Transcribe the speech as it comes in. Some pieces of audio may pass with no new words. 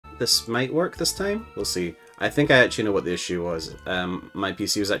this might work this time. We'll see. I think I actually know what the issue was. My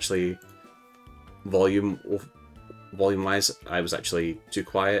PC was actually volume-wise, I was actually too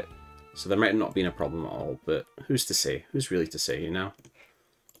quiet. So there might not have been a problem at all, but who's to say? Who's really to say, you know?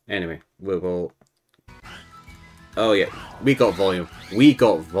 Anyway, we will... Oh yeah, we got volume. We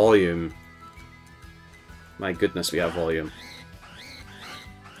got volume. My goodness, we have volume.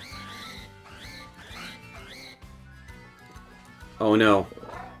 Oh no.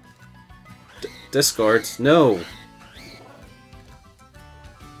 Discord, no!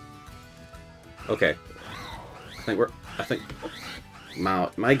 Okay. I think...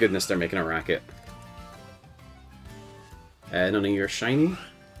 My goodness, they're making a racket. None of you are shiny.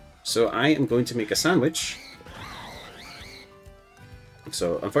 So I am going to make a sandwich.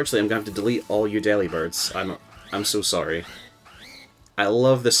 So, unfortunately, I'm going to have to delete all you delibirds. I'm so sorry. I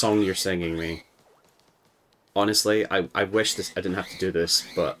love the song you're singing me. Honestly, I wish I didn't have to do this,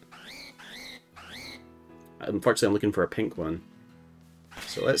 but... Unfortunately, I'm looking for a pink one.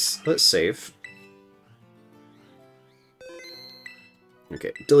 So let's save.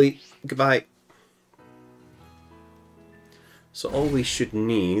 Okay, delete. Goodbye. So all we should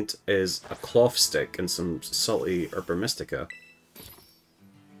need is a cloth stick and some salty Herba Mystica.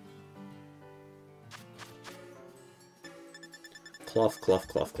 Cloth.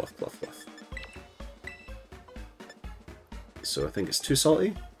 So I think it's too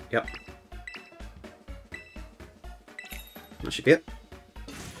salty. Yep. That should be it.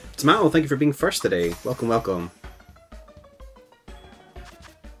 Tomato, thank you for being first today. Welcome, welcome.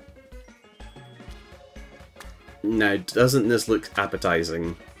 Now, doesn't this look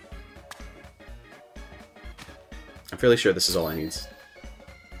appetizing? I'm fairly sure this is all I need.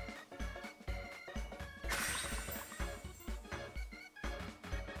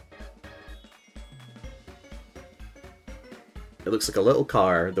 It looks like a little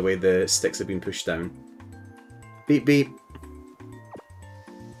car, the way the sticks have been pushed down. Beep beep.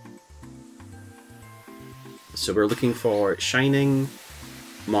 So we're looking for Shining,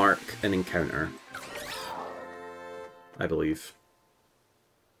 Mark, and Encounter. I believe.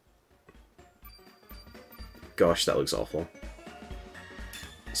 Gosh, that looks awful.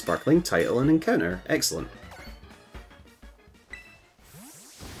 Sparkling, Title, and Encounter. Excellent.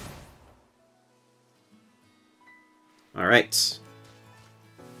 Alright.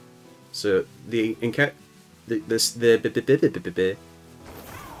 So, the encounter... They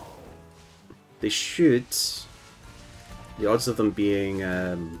should... The odds of them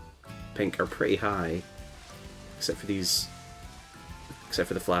being pink are pretty high. Except for these... Except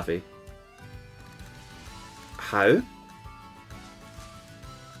for the Flaffy. How?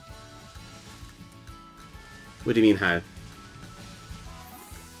 What do you mean, how?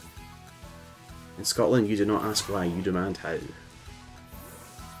 In Scotland, you do not ask why, you demand how.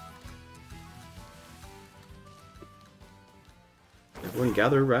 Everyone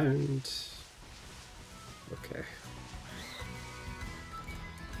gather round. Okay.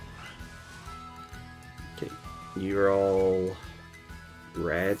 Okay, you're all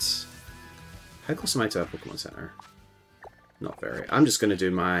red. How close am I to a Pokemon Center? Not very. I'm just going to do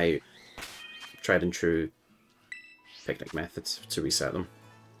my tried and true picnic methods to reset them.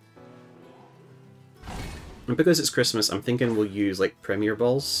 And because it's Christmas, I'm thinking we'll use like Premier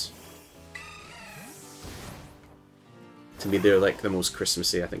Balls. To me, they're like the most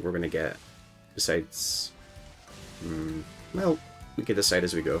Christmassy I think we're going to get. Besides... well, we can decide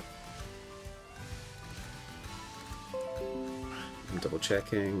as we go. I'm double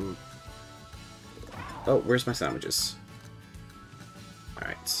checking. Oh, where's my sandwiches?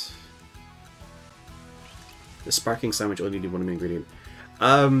 Alright. The sparking sandwich only needed one ingredient.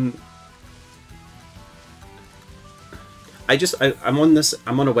 I'm on this.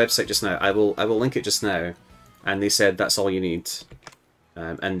 I'm on a website just now. I will link it just now, and they said that's all you need,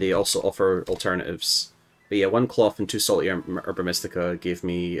 and they also offer alternatives. But yeah, 1 cloth and 2 salty Herba Mystica gave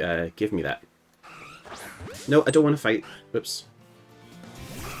me that. No, I don't want to fight. Whoops.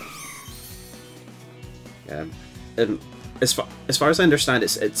 As far as I understand,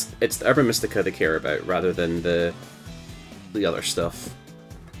 it's the Herba Mystica they care about rather than the other stuff.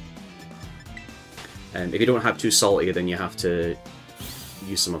 And if you don't have too salty, then you have to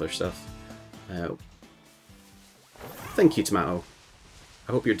use some other stuff. Thank you, Tomato.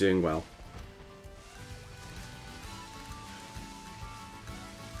 I hope you're doing well.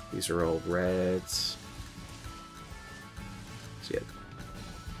 These are all reds. So yeah,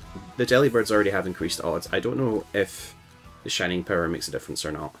 the Delibirds already have increased odds. I don't know if the Shining Power makes a difference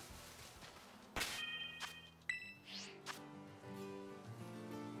or not.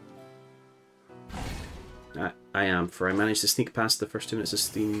 I am, for I managed to sneak past the first 2 minutes of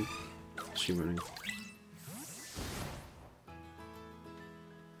stream running.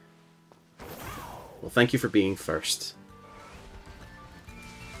 Well, thank you for being first.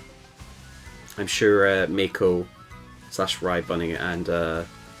 I'm sure Mako / Rye Bunny and Ergo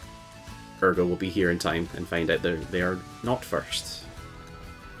will be here in time and find out they are not first.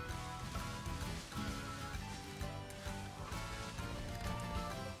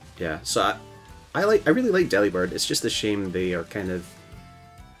 Yeah, so I really like Delibird. It's just a shame they are kind of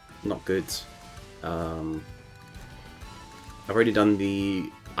not good. I've already done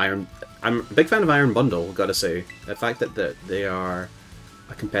the Iron. I'm a big fan of Iron Bundle, gotta say. The fact that they are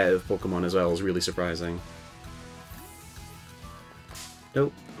a competitive Pokemon as well is really surprising.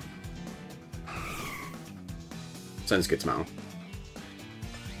 Nope. Sounds good to Mal.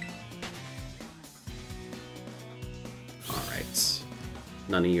 Alright.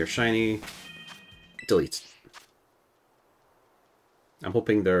 None of your shiny. Delete. I'm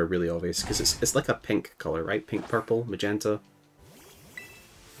hoping they're really obvious, because it's like a pink colour, right? Pink, purple, magenta.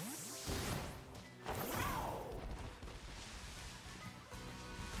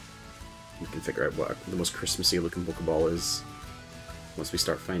 We can figure out what the most Christmassy looking Pokeball is once we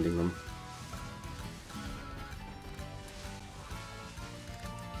start finding them.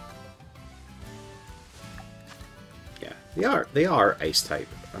 Yeah, they are ice type,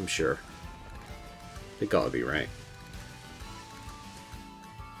 I'm sure. They gotta be, right?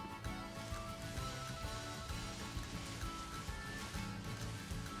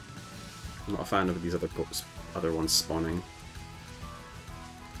 I'm not a fan of these other ones spawning.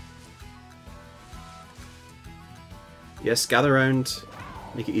 Yes, gather round.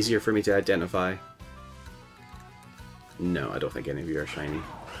 Make it easier for me to identify. No, I don't think any of you are shiny.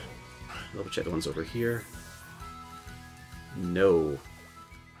 Double check the ones over here. No.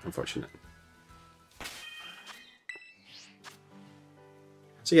 Unfortunate.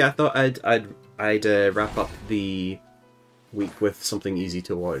 So yeah, I thought I'd wrap up the week with something easy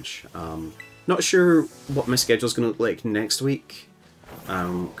to watch. Not sure what my schedule's going to look like next week.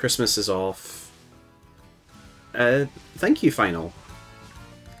 Christmas is off. Thank you, Final.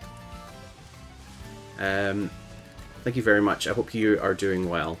 Thank you very much. I hope you are doing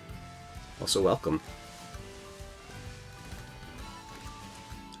well. Also, welcome.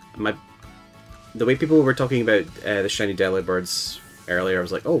 The way people were talking about the shiny Delibirds earlier, I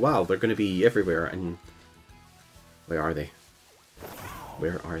was like, oh wow, they're going to be everywhere, and where are they?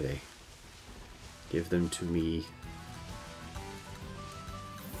 Where are they? Give them to me.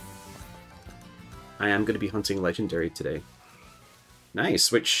 I am going to be hunting Legendary today.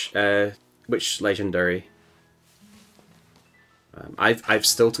 Nice. Which Legendary?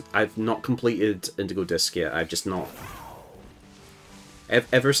 I've not completed Indigo Disc yet. I've just not.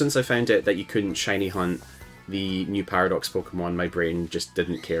 Ever since I found out that you couldn't shiny hunt the new Paradox Pokemon, my brain just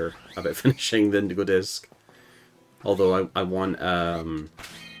didn't care about finishing the Indigo Disc. Although I want to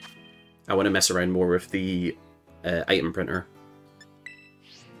mess around more with the item printer.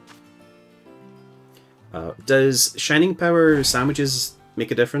 Does Shining Power sandwiches make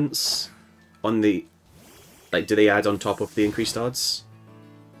a difference on the, like, do they add on top of the increased odds?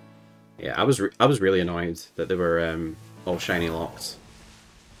 Yeah, I was really annoyed that they were all shiny locked.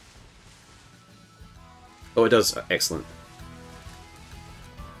 Oh, it does. Excellent.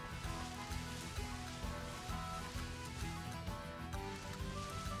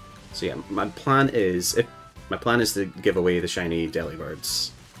 So yeah, my plan is to give away the shiny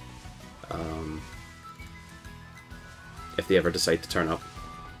Delibirds. If they ever decide to turn up.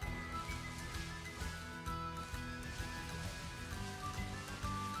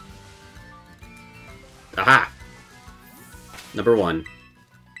 Aha! Number 1.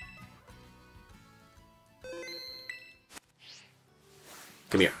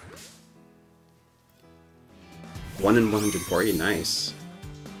 Come here. 1 in 140, nice.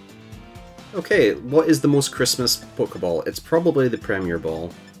 Okay, what is the most Christmas Pokeball? It's probably the Premier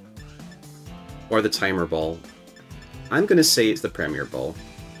Ball. Or the Timer Ball. I'm gonna say it's the Premier Ball.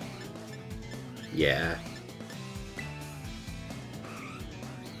 Yeah.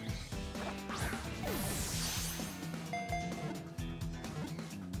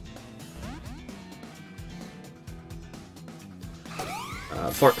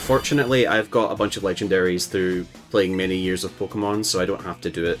 Fortunately, I've got a bunch of legendaries through playing many years of Pokemon, so I don't have to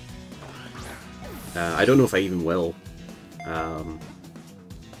do it. I don't know if I even will.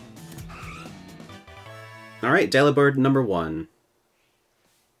 Alright, Delibird number 1.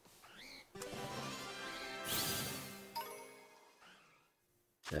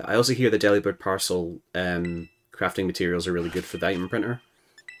 I also hear the Delibird parcel crafting materials are really good for the item printer.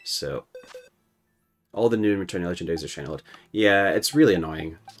 So, All the new and returning legendaries are shiny load. Yeah, it's really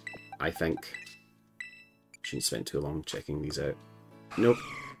annoying, I think. Shouldn't spend too long checking these out. Nope.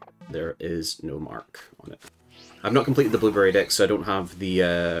 There is no mark on it. I've not completed the Blueberry deck, so I don't have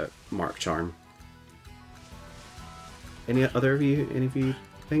the mark charm. Any of you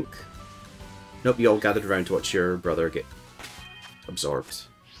think? Nope, you all gathered around to watch your brother get absorbed.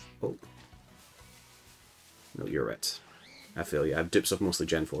 Oh. No, you're right. I feel you. I have dupes of mostly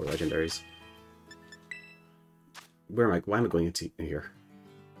Gen 4 legendaries. Where am I? Why am I going into here?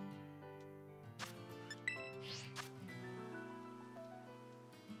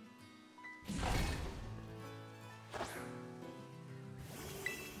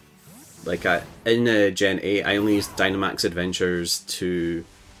 Like, in Gen 8, I only used Dynamax Adventures to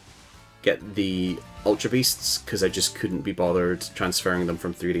get the Ultra Beasts, because I just couldn't be bothered transferring them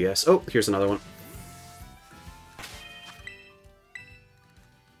from 3DS. Oh, here's another one.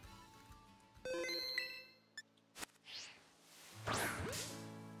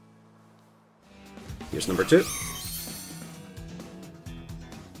 Here's number 2.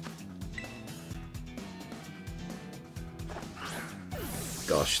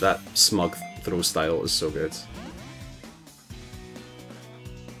 Gosh, that smug throw style is so good.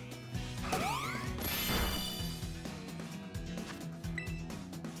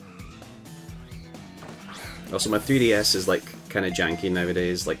 Also, my 3DS is like kind of janky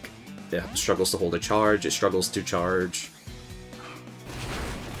nowadays. Like, it struggles to hold a charge, it struggles to charge.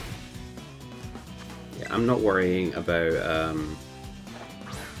 Yeah, I'm not worrying about.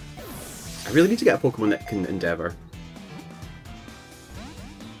 I really need to get a Pokemon that can Endeavor.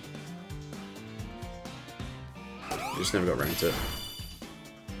 Just never got around to it.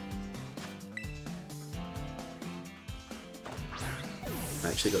 I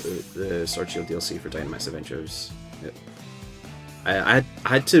actually got the Sword Shield DLC for Dynamax Adventures. Yep. I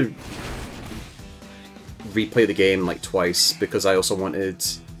had to replay the game like twice because I also wanted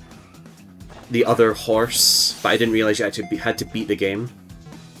the other horse, but I didn't realize you actually had to beat the game.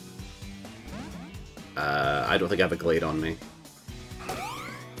 I don't think I have a Glade on me.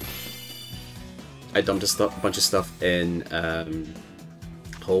 I dumped a bunch of stuff in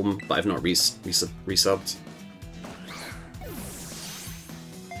home, but I've not resubbed.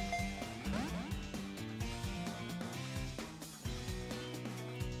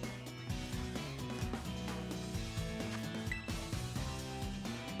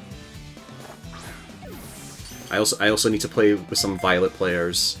 I also need to play with some Violet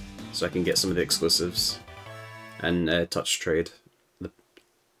players so I can get some of the exclusives and touch trade.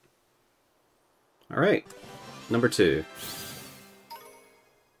 Alright, number 2.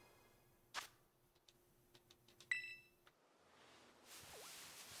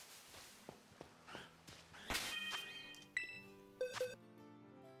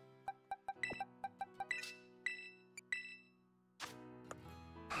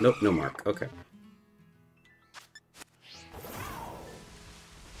 Nope, no mark. Okay.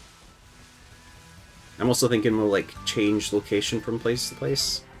 I'm also thinking we'll like change location from place to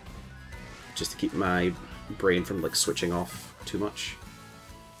place, just to keep my brain from like switching off too much.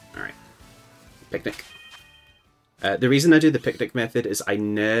 Alright. Picnic. The reason I do the picnic method is I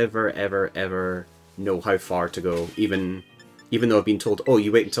never ever ever know how far to go, even though I've been told, oh,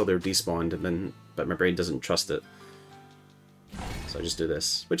 you wait until they're despawned, and then but my brain doesn't trust it. So I just do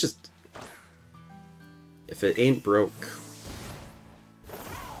this, which is, if it ain't broke.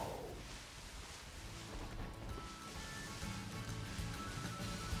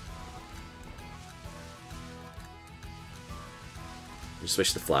 I just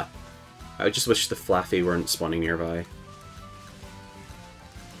wish I just wish the Flaffy weren't spawning nearby.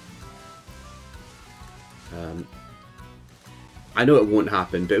 I know it won't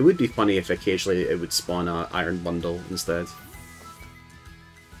happen, but it would be funny if occasionally it would spawn a Iron Bundle instead.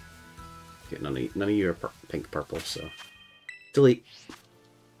 Okay, none of you are pink purple, so delete.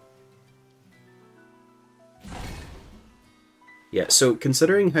 Yeah, so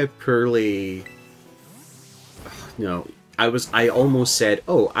considering how poorly, I almost said,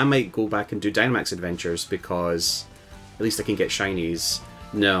 oh, I might go back and do Dynamax Adventures because at least I can get shinies.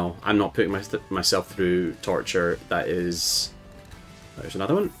 No, I'm not putting myself through torture. That is... There's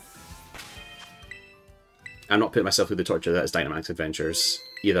another one. I'm not putting myself through the torture that is Dynamax Adventures,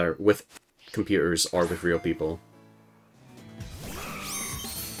 either with computers or with real people.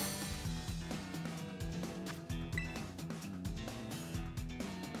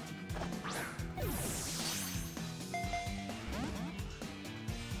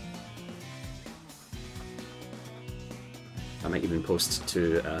 I might even post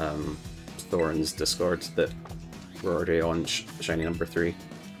to Thorin's Discord that we're already on shiny number 3.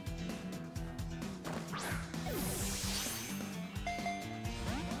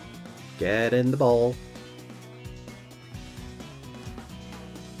 Get in the ball.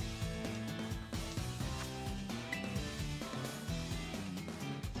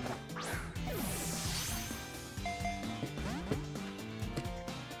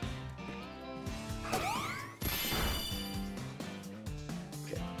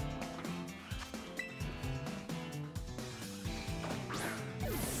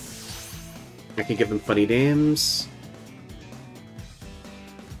 I can give them funny names.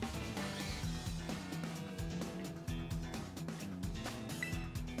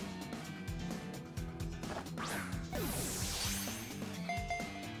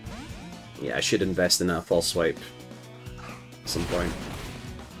 Yeah, I should invest in a false swipe at some point.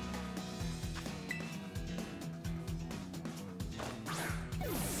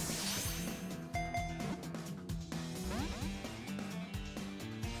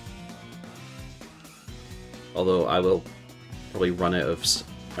 Although I will probably run out of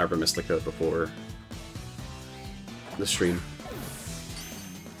Arbor Mystica before the stream.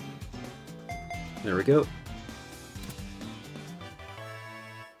 There we go.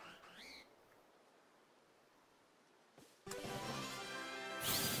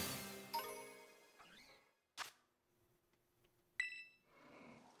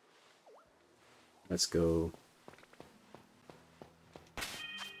 Let's go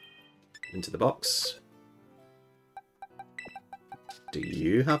into the box. Do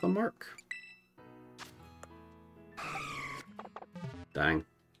you have a mark? Dang.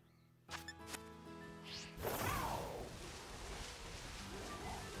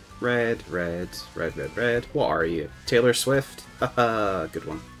 Red, red, red, red, red. What are you? Taylor Swift? Haha, good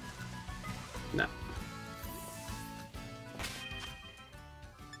one. No.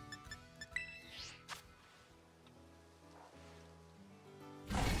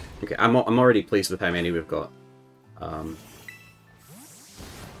 Okay, I'm already pleased with how many we've got.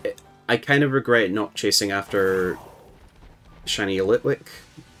 I kind of regret not chasing after shiny Litwick,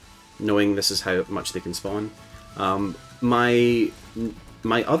 knowing this is how much they can spawn. My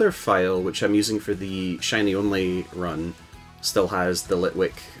other file, which I'm using for the shiny only run, still has the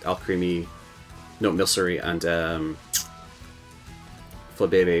Litwick, Alcremie, no, Milcery, and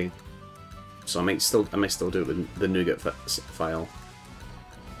Flabébé. So I might still do it with the Nougat file.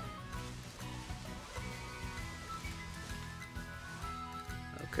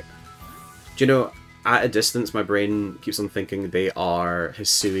 Do you know, at a distance, my brain keeps on thinking they are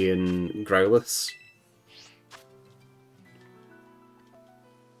Hisuian Growliths.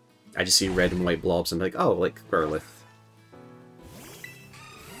 I just see red and white blobs and I'm like, oh, like Growlithe.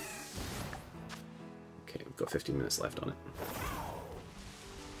 Okay, we've got 15 minutes left on it.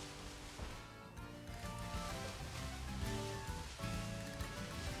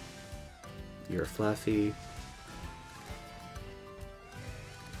 You're fluffy.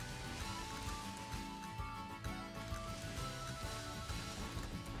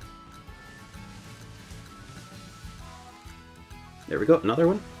 There we go, another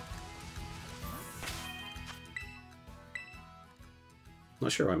one.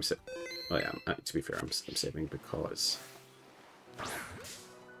 Not sure why I'm saving. Oh yeah, to be fair, I'm saving because...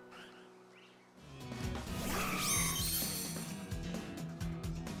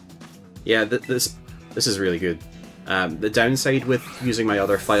 Yeah, this is really good. The downside with using my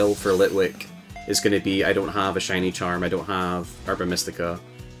other file for Litwick is going to be I don't have a shiny charm, I don't have Arbor Mystica.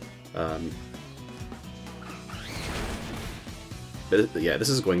 But yeah, this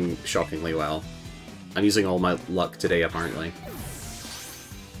is going shockingly well. I'm using all my luck today, apparently.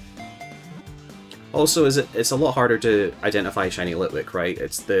 Also, it's a lot harder to identify shiny Litwick, right?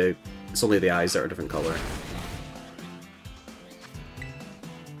 It's only the eyes that are a different color.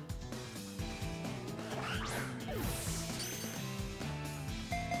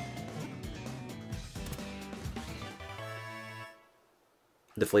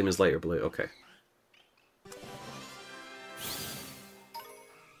 The flame is lighter blue, okay.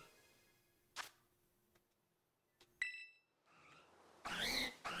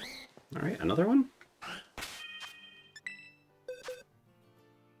 Alright, another one?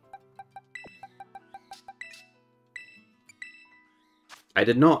 I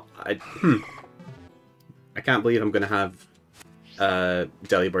did not... I can't believe I'm gonna have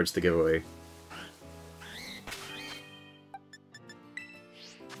Delibirds to give away.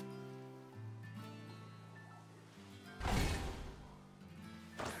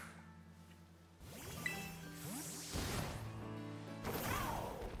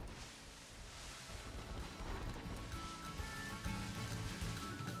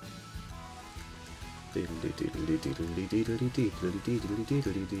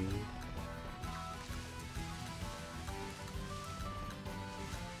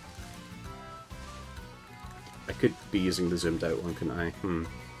 I could be using the zoomed out one, couldn't I?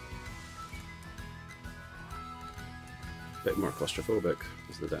 Bit more claustrophobic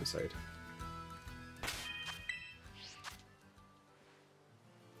is the downside.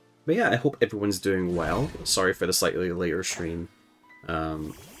 But yeah, I hope everyone's doing well. Sorry for the slightly later stream.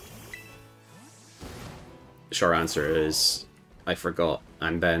 Short answer is I forgot,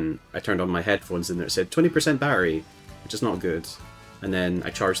 and then I turned on my headphones and it said 20% battery, which is not good. And then I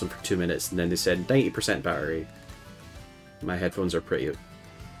charged them for 2 minutes, and then they said 90% battery. My headphones are pretty...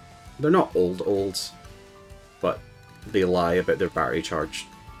 They're not old, but they lie about their battery charge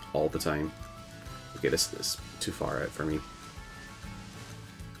all the time. Okay, this is too far out for me.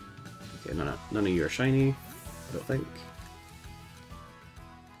 Okay, none of you are shiny, I don't think.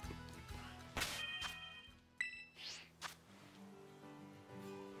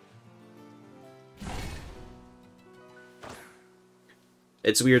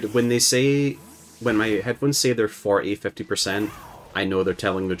 It's weird, when my headphones say they're 40-50%, I know they're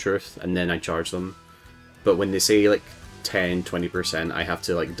telling the truth, and then I charge them. But when they say like 10-20%, I have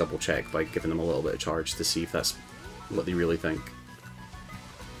to like double check by giving them a little bit of charge to see if that's what they really think.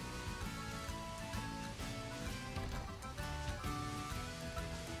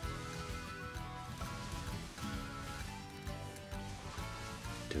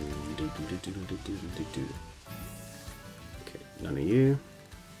 Okay, none of you.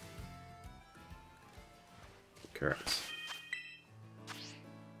 Correct.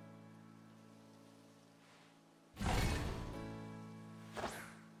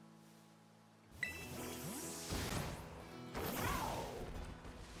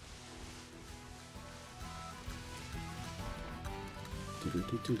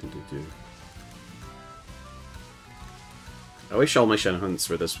 I wish all my Shen hunts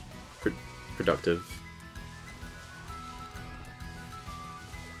were this productive.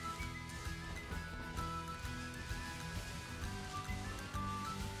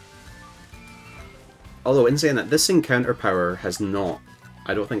 Although, in saying that, this encounter power has not...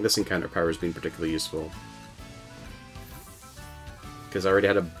 I don't think this encounter power has been particularly useful. Because I already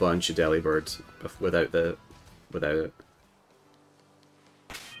had a bunch of Delibirds without it.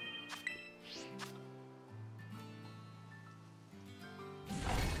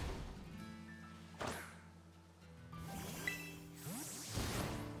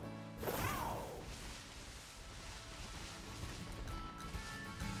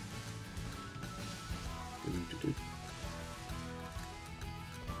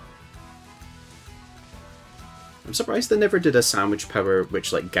 I'm surprised they never did a sandwich power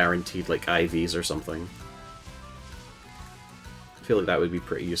which like guaranteed like IVs or something. I feel like that would be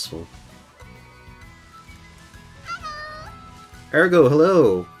pretty useful. Ergo,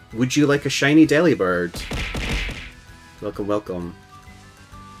 hello! Would you like a shiny Delibird? Welcome, welcome.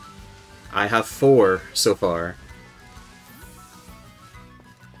 I have 4 so far.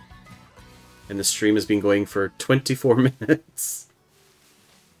 And the stream has been going for 24 minutes.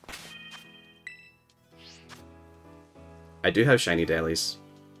 I do have shiny dailies.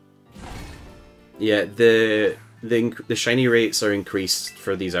 Yeah, the shiny rates are increased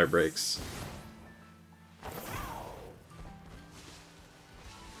for these outbreaks.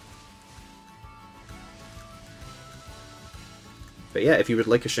 But yeah, if you would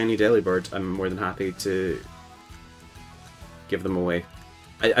like a shiny Delibird, I'm more than happy to give them away.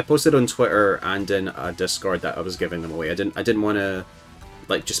 I posted on Twitter and in a Discord that I was giving them away. I didn't want to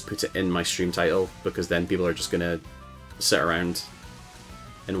like just put it in my stream title because then people are just gonna sit around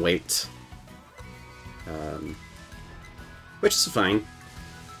and wait, which is fine.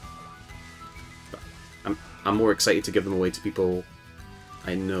 But I'm more excited to give them away to people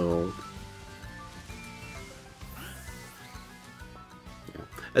I know. Yeah.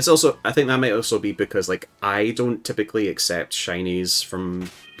 It's also, I think that might also be because like I don't typically accept shinies from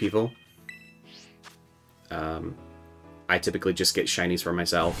people. I typically just get shinies for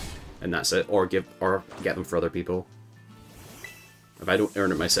myself and that's it, or get them for other people. If I don't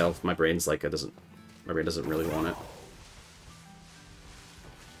earn it myself, my brain's like, my brain doesn't really want it.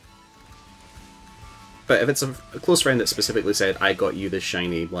 But if it's a close friend that specifically said, I got you this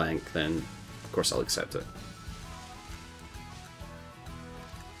shiny blank, then of course I'll accept it.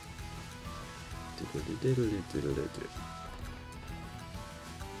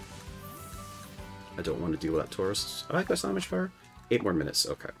 I don't want to deal with that Taurus. Oh, I got so much fire? 8 more minutes,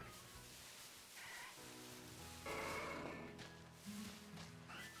 okay.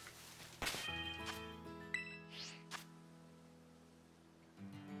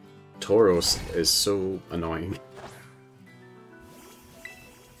 Tauros is so annoying.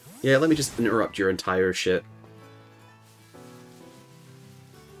 Yeah, let me just interrupt your entire shit.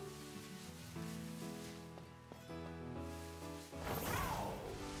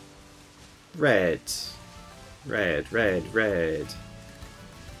 red. Red, red, red.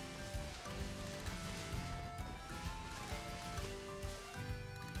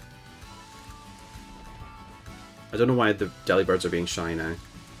 I don't know why the delibirds are being shy now.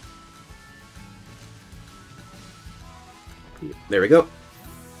 There we go.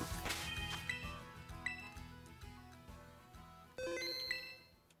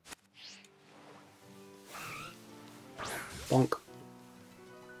 Bonk.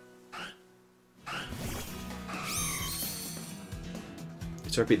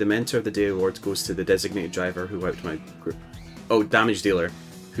 To repeat, the Mentor of the Day award goes to the designated driver who wiped my group. Oh, damage dealer,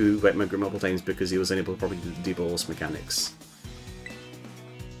 who wiped my group multiple times because he was unable to properly do bolus mechanics.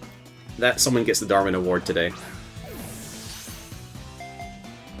 That someone gets the Darwin Award today.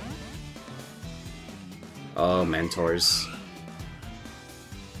 Oh, mentors.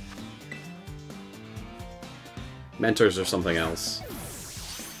 Mentors are something else.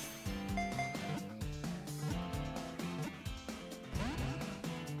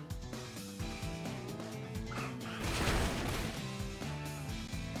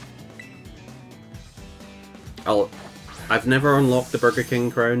 I've never unlocked the Burger King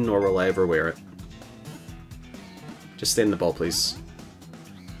crown, nor will I ever wear it. Just stay in the ball, please.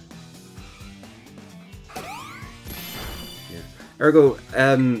 Yeah. Ergo,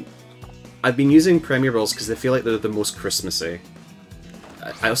 I've been using Premier Balls because they feel like they're the most Christmassy.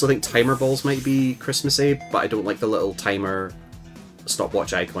 I also think Timer Balls might be Christmassy, but I don't like the little timer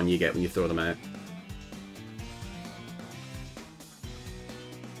stopwatch icon you get when you throw them out.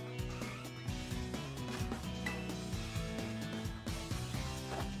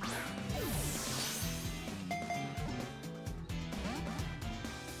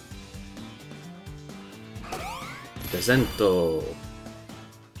 Presento.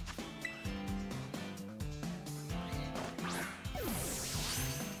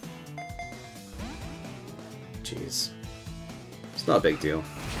 Jeez. It's not a big deal.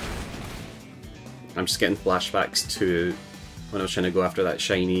 I'm just getting flashbacks to when I was trying to go after that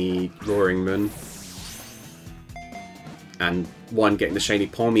shiny Roaring Moon. And one, getting the shiny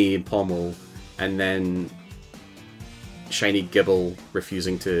Pommy and Pommel, and then shiny Gibble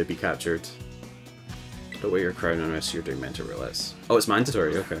refusing to be captured. Don't wear your crown unless you're doing mentor roulettes. Oh, it's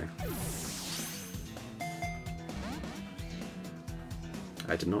mandatory, okay.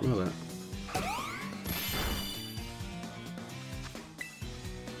 I did not know that.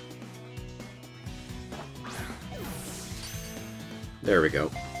 There we go.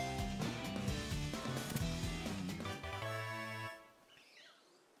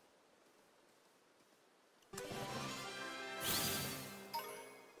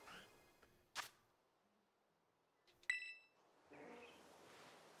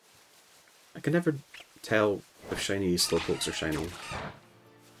 I can never tell if shiny Slowpokes are shiny.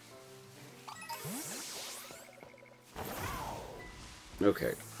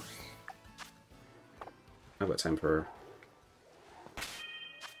 Okay. I've got time for...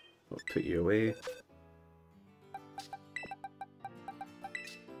 I'll put you away.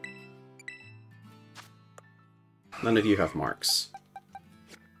 None of you have marks.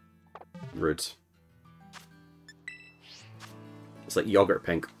 Rude. It's like yogurt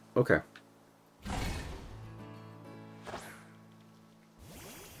pink. Okay.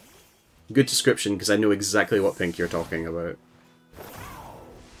 Good description, because I know exactly what pink you're talking about.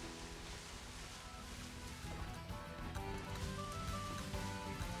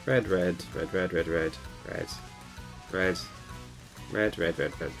 Red, red, red, red, red, red, red, red, red, red,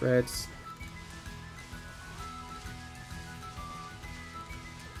 red, red, red.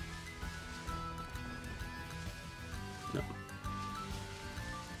 No.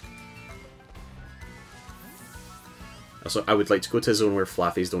 Also, I would like to go to a zone where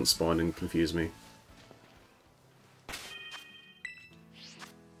Flaffies don't spawn and confuse me.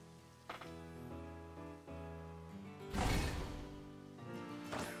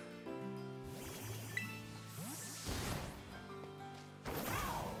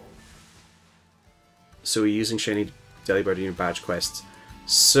 So we're using shiny delibird in your badge quests.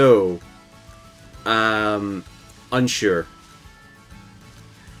 So, unsure.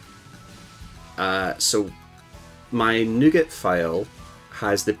 So my Nougat file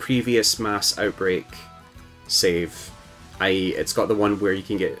has the previous mass outbreak save, i.e. it's got the one where you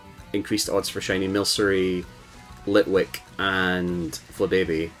can get increased odds for shiny Milcery, Litwick, and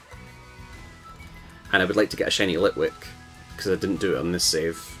Flabébé. And I would like to get a shiny Litwick, because I didn't do it on this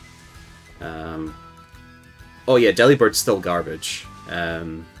save. Oh yeah, Delibird's still garbage.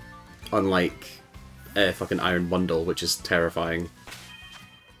 Unlike fucking Iron Bundle, which is terrifying.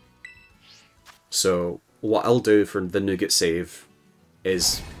 So what I'll do for the Nougat save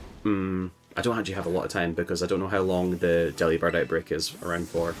is I don't actually have a lot of time because I don't know how long the Delibird outbreak is around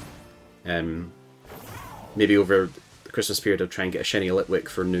for. Maybe over the Christmas period I'll try and get a shiny Litwick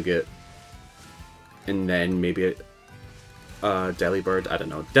for Nougat. And then maybe Delibird, I don't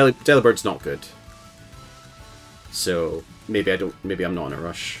know. Delibird's not good. So maybe I'm not in a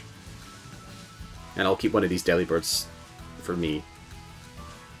rush. And I'll keep one of these Delibirds for me.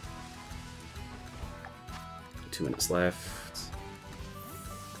 2 minutes left.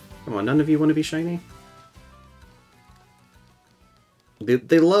 Come on, none of you want to be shiny?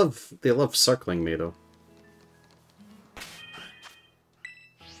 They love circling me though.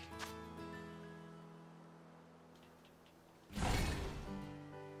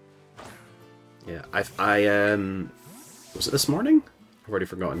 Yeah, I was it this morning? I've already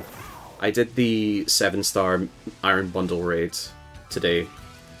forgotten. I did the 7-star Iron Bundle raid today,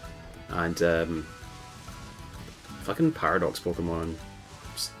 and fucking Paradox Pokemon,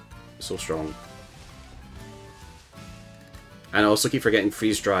 so strong. And I also keep forgetting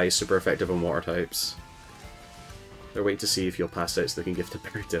Freeze Dry is super effective on water types. They're waiting to see if you'll pass out so they can gift a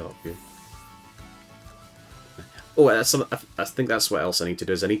berry to help you. Oh, I think that's what else I need to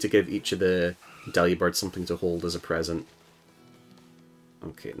do, is I need to give each of the Delibirds something to hold as a present.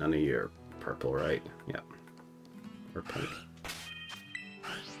 Okay, none of you are purple, right? Yeah. Or pink.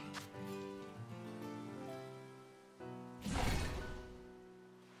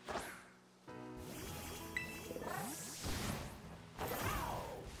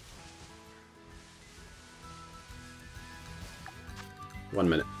 One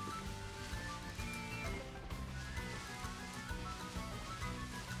minute.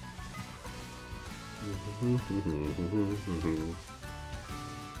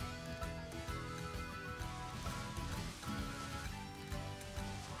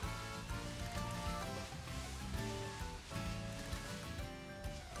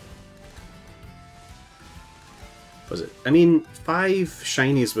 Was it? I mean, 5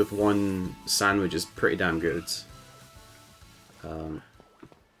 shinies with 1 sandwich is pretty damn good.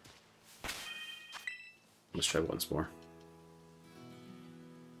 Let's try once more.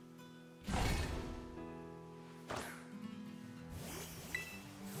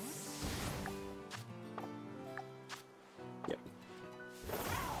 Yep.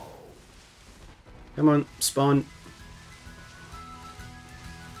 Come on, spawn.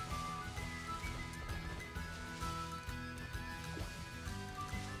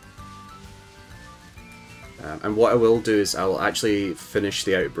 And what I will do is I'll actually finish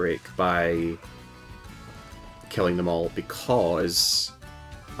the outbreak by killing them all, because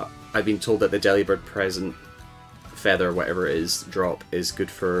I've been told that the Delibird present feather, whatever it is, drop is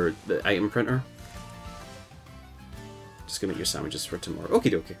good for the item printer. Just gonna make your sandwiches for tomorrow.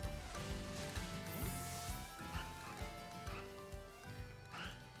 Okie dokie.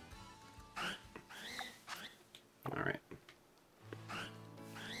 Alright.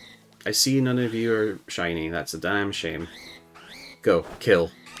 I see none of you are shiny. That's a damn shame. Go.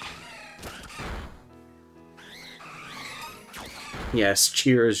 Kill. Yes,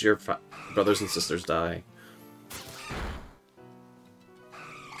 cheers, your brothers and sisters die.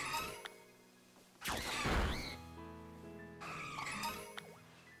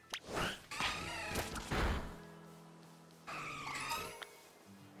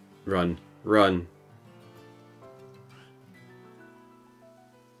 Run. Run.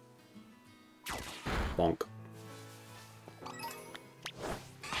 Bonk.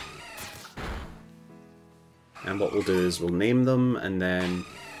 And what we'll do is we'll name them, and then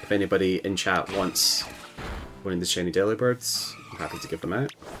if anybody in chat wants one of the shiny Delibirds, I'm happy to give them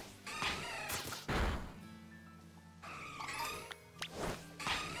out.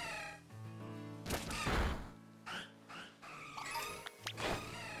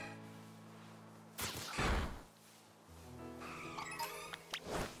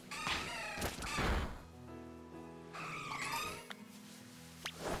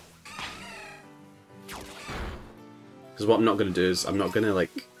 Because what I'm not going to do is, I'm not going to,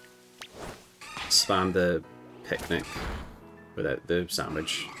 like, spam the picnic without the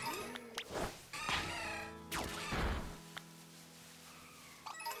sandwich.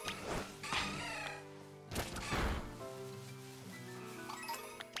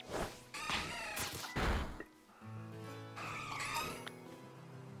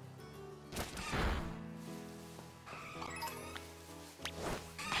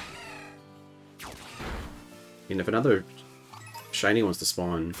 I mean, if another shiny wants to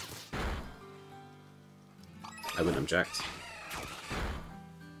spawn, I wouldn't object.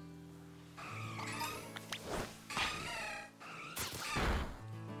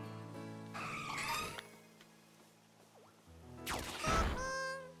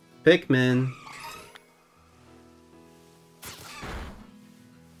 Pikmin!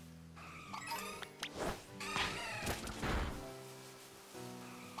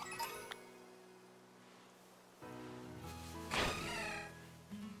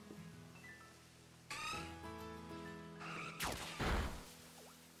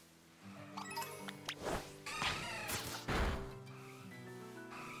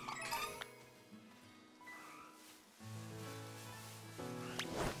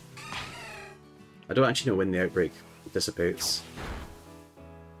 I don't actually know when the outbreak dissipates.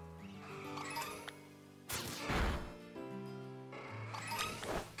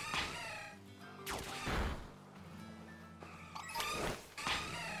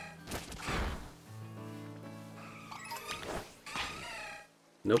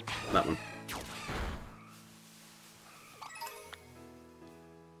 Nope, that one.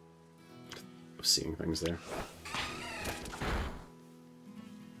 I'm seeing things there.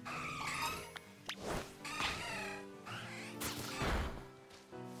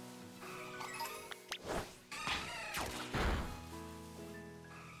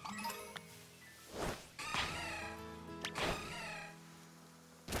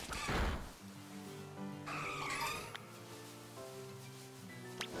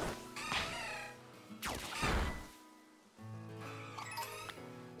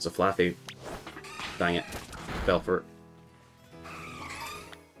 It's a Flaffy. Dang it. Fell for it.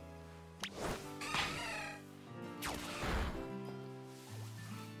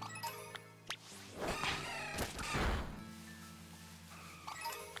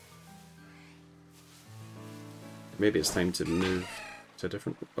 Maybe it's time to move to a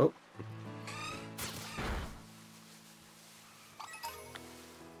different... Oh.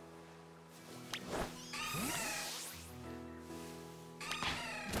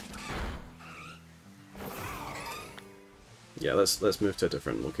 Yeah, let's move to a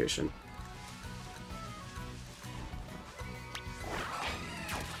different location.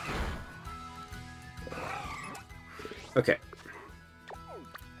 Okay.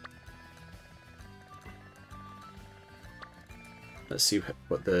 Let's see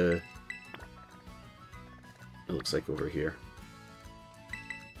what it looks like over here.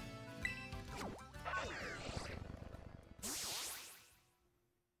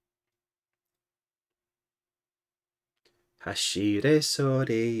 Hashire sore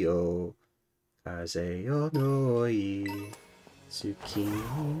yo, kaze yo noi, tsuki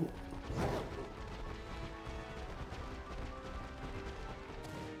ni...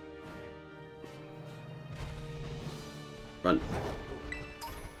 Run.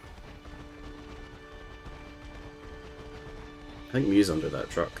 I think Mew's under that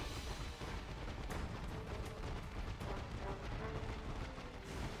truck.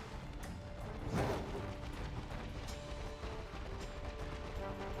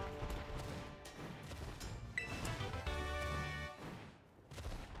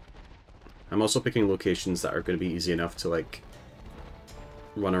 I'm also picking locations that are going to be easy enough to, like,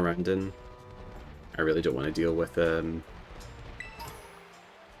 run around in. I really don't want to deal with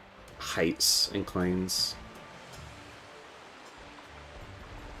heights, inclines.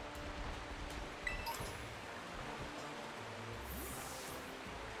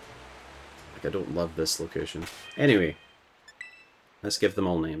 Like, I don't love this location. Anyway, let's give them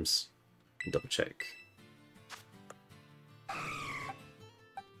all names. Double check.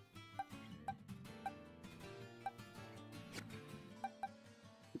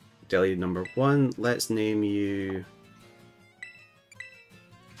 Deli number 1, let's name you...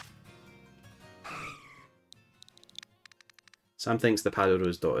 Sam thinks the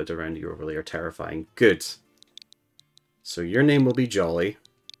paddles dotted around your overlay are terrifying. Good. So your name will be Jolly.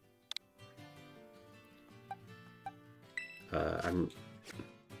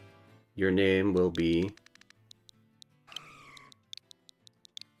 Your name will be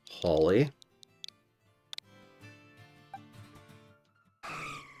Holly.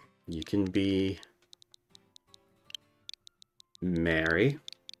 You can be Mary.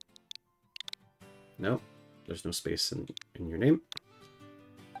 No, there's no space in your name.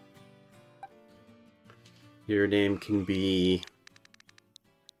 Your name can be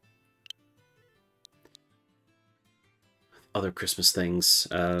other Christmas things.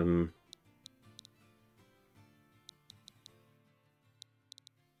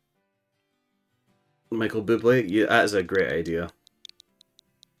 Michael Bublé, yeah, that is a great idea.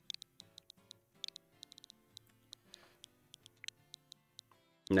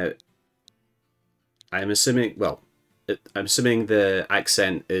 Now, I'm assuming, well, I'm assuming the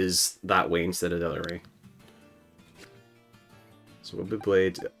accent is that way instead of the other way. So we'll be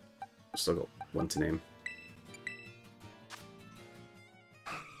Blade. Still got one to name.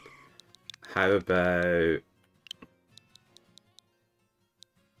 How about...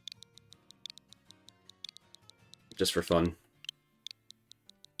 just for fun.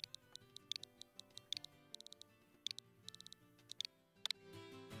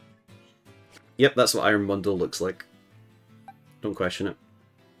 Yep, that's what Iron Bundle looks like. Don't question it.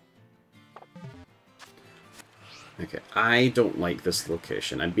 Okay, I don't like this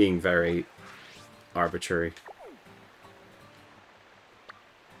location. I'm being very arbitrary.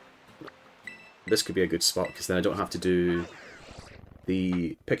 This could be a good spot, because then I don't have to do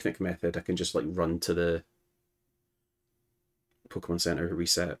the picnic method. I can just, like, run to the Pokemon Center,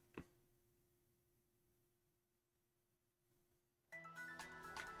 reset.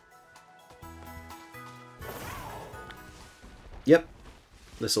 Yep,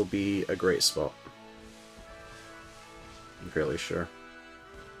 this will be a great spot. I'm fairly sure.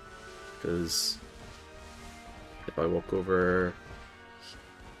 Because if I walk over...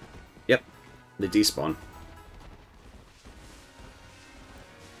 Yep, the despawn.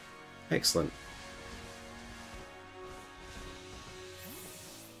 Excellent.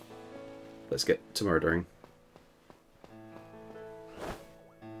 Let's get to murdering.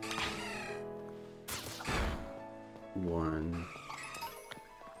 One.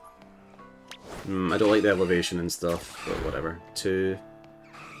 I don't like the elevation and stuff, but whatever. Two.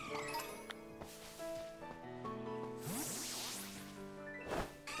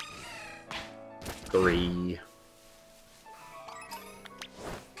 Three.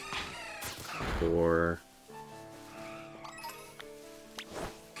 Four.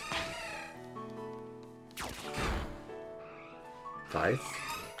 Five.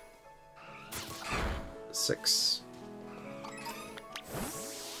 Six.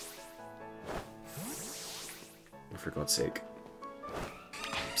 For God's sake.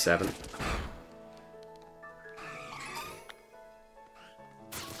 7.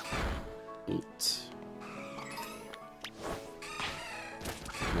 8.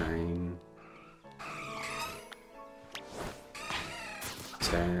 9.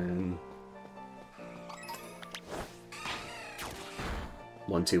 10.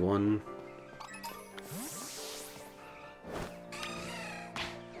 1, 2, 1.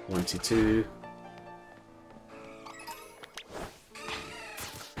 1, 2, 2.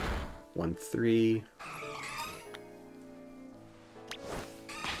 1, 3.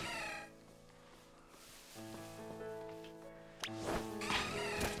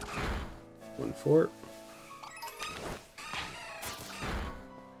 1, 4.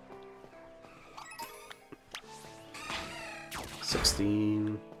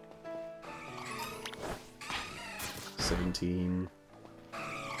 16. 17.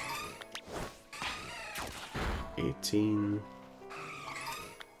 18.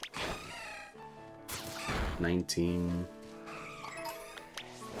 19,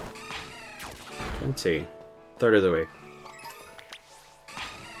 20, third of the way,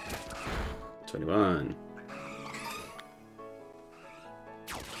 21,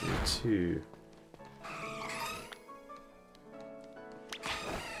 22,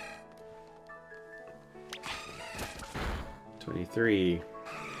 23,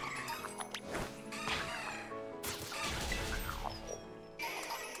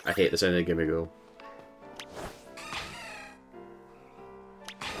 I hate the sound of Gimme Go.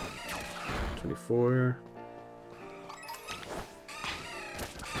 24,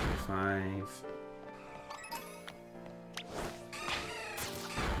 25,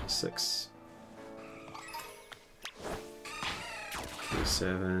 26,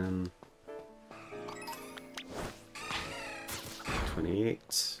 27,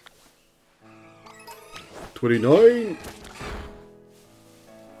 28, 29,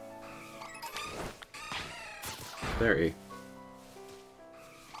 30.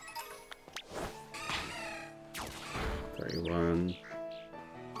 31,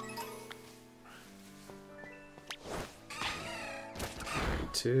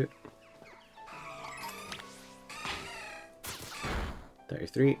 32,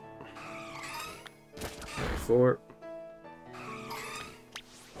 33, 34,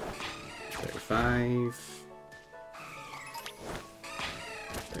 35,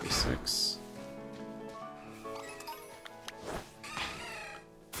 36,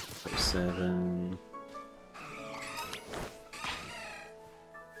 37,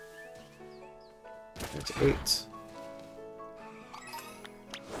 38,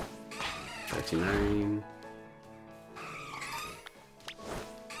 39,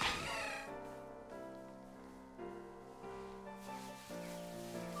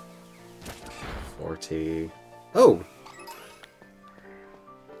 40. Oh!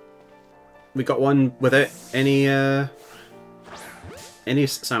 We got one without any any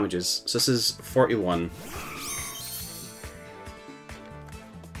sandwiches. So this is 41.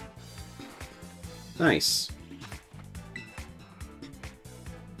 Nice.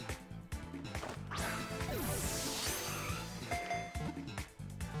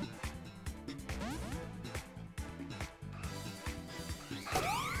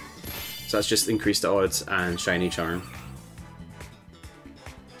 So that's just increased odds and shiny charm.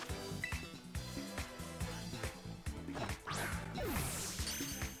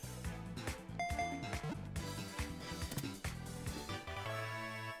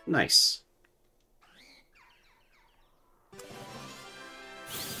 Nice.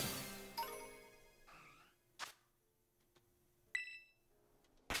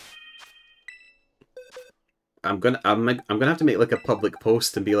 I'm gonna have to make like a public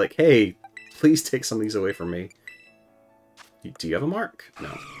post and be like, hey, please take some of these away from me. Do you have a mark? No.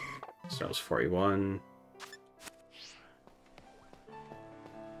 So that was 41.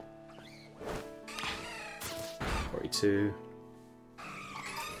 $42.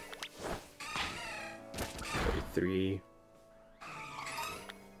 43.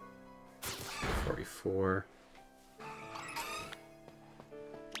 44.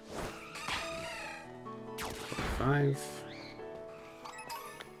 45.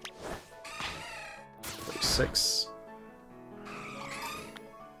 46.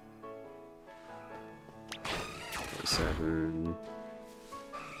 47.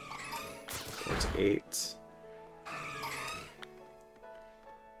 48.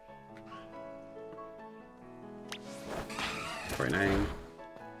 49.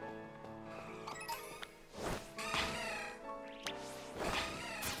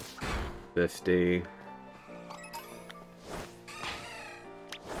 50.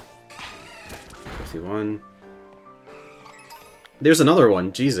 51. There's another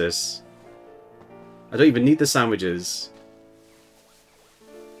one, Jesus. I don't even need the sandwiches.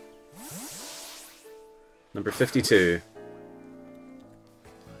 Number 52.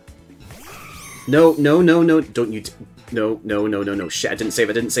 No, no, no, no, don't you... No, no, no, no, no. Shit, I didn't save,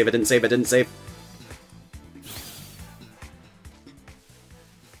 I didn't save, I didn't save, I didn't save.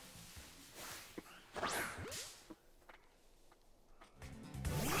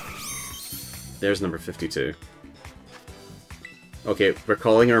 There's number 52. Okay, we're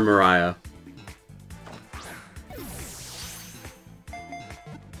calling her Mariah.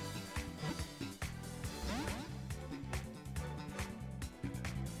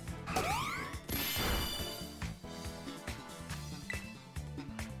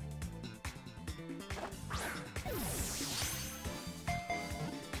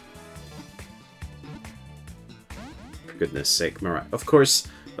 For goodness sake, Mariah. Of course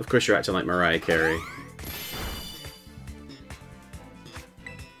you're acting like Mariah Carey.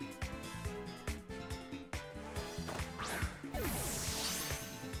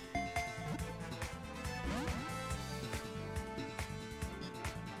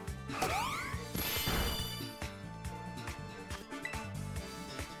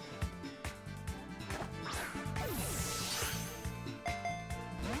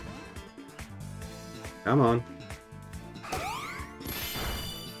 Come on.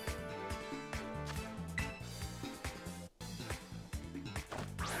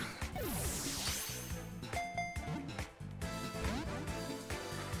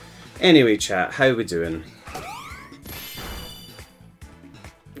 Anyway, chat, how are we doing?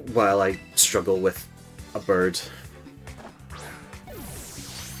 While I struggle with a bird.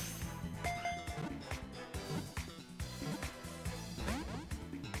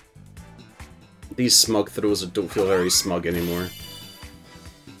 These smug throws don't feel very smug anymore.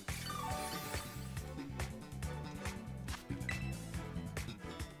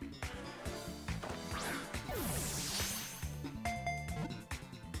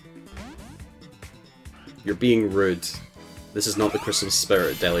 You're being rude. This is not the Christmas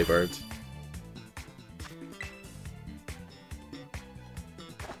spirit, Delibird.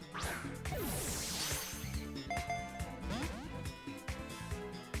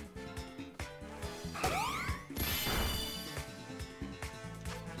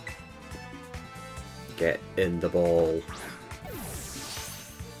 Get in the ball.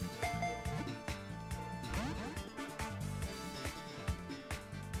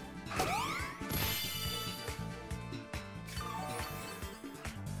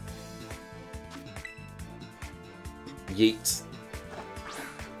 Yeet.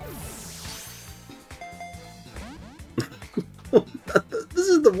 This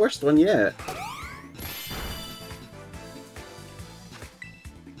is the worst one yet.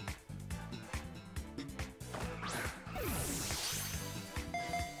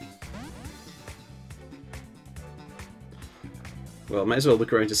 Well, might as well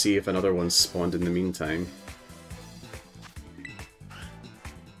look around to see if another one's spawned in the meantime.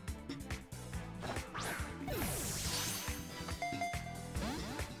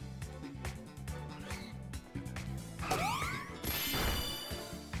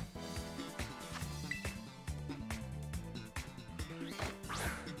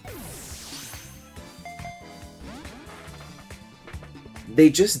 They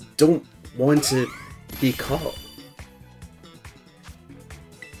just don't want to be caught.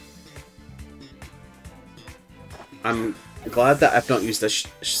 I'm glad that I've not used this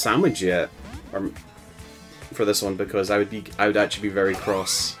sandwich yet, or for this one, because I would actually be very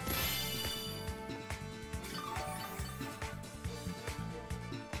cross.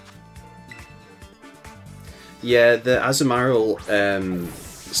 Yeah, the Azumarill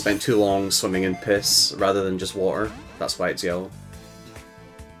spent too long swimming in piss rather than just water. That's why it's yellow.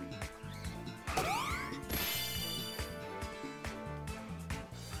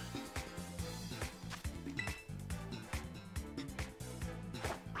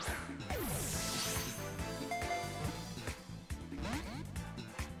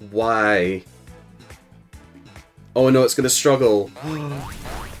 Why? Oh no, it's gonna struggle.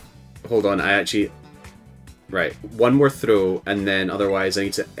 Hold on, I actually... Right, one more throw, and then otherwise I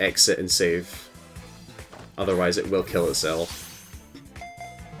need to exit and save. Otherwise it will kill itself.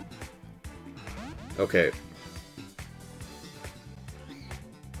 Okay.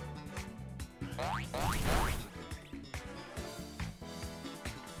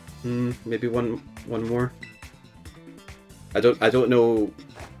 Maybe one more. I don't know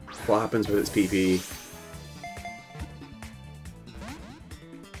what happens with its PP.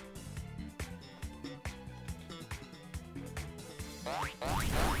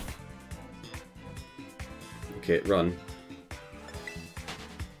 Okay, run.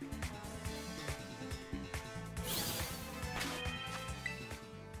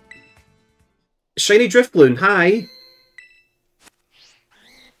 Shiny Driftloon, hi!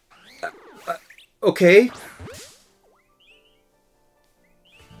 Okay.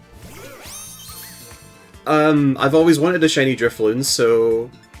 I've always wanted a shiny Drifloon, so...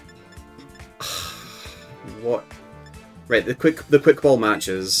 What? Right, the quick ball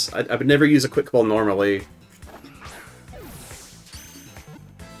matches. I would never use a quick ball normally.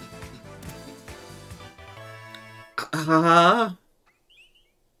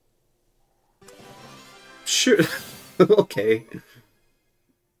 Sure. Okay.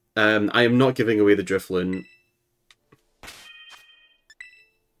 I am not giving away the Drifloon.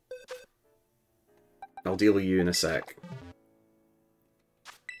 I'll deal with you in a sec.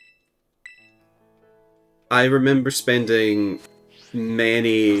 I remember spending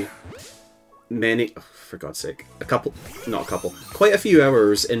many, oh, for God's sake, quite a few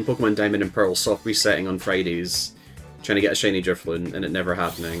hours in Pokemon Diamond and Pearl soft resetting on Fridays, trying to get a shiny Drifloon, and it never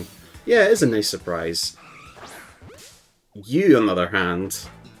happening. Yeah, it is a nice surprise. You, on the other hand...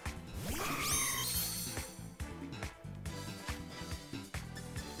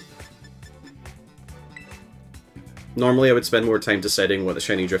 Normally I would spend more time deciding what the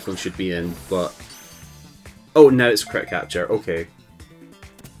shiny Drifloon should be in, but... Oh, now it's crit capture, okay.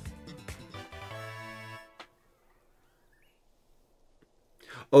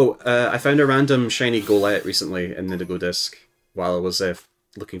 Oh, I found a random shiny Golett recently in Indigo Disc, while I was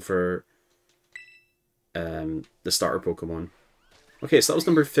looking for the starter Pokemon. Okay, so that was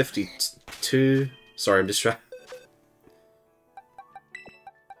number 52. Sorry, I'm distracted.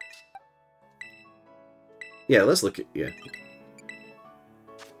 Yeah, let's look at... yeah.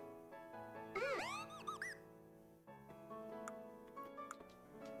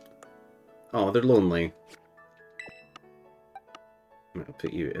 Oh, they're lonely. I'll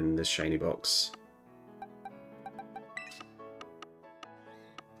put you in this shiny box.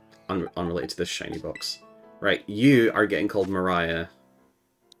 Unrelated to this shiny box. Right, you are getting called Mariah.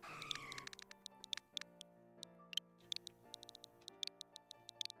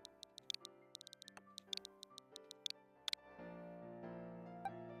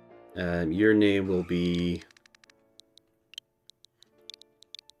 Your name will be...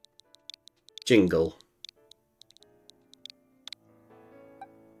 Jingle.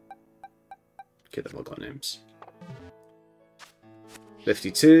 Okay, they've all got names.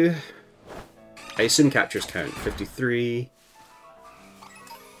 52. I assume captures count. 53.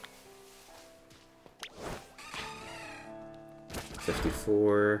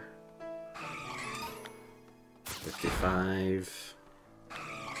 54. 55.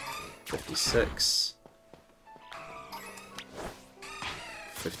 56,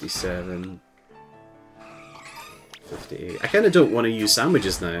 57, 58. I kind of don't want to use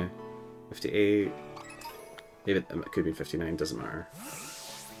sandwiches now. 58, Maybe it could be 59, doesn't matter.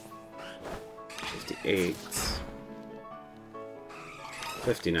 58.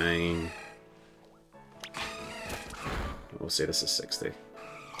 59. We'll say this is 60.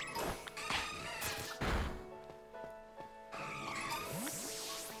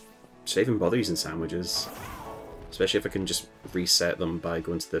 Should I even bother using sandwiches? Especially if I can just reset them by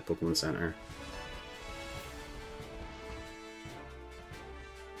going to the Pokemon Center.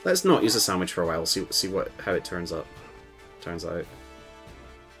 Let's not use a sandwich for a while. See how it turns out.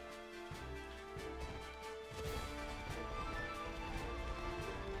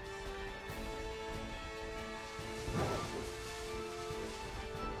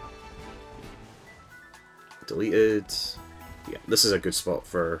 Deleted. Yeah, this is a good spot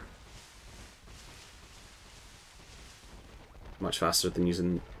for much faster than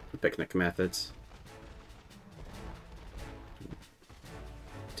using the picnic methods.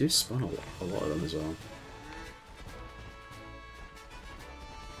 Do spawn a lot of them as well.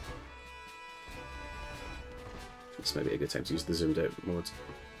 This might be a good time to use the zoomed out mode.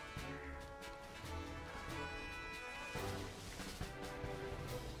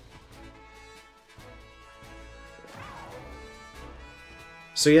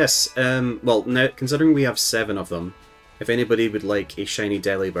 So yes, well, now considering we have 7 of them, if anybody would like a shiny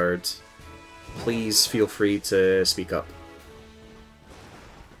Delibird, please feel free to speak up.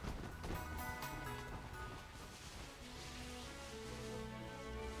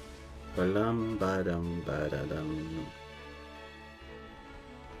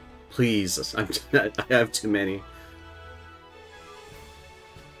 Please, I have too many.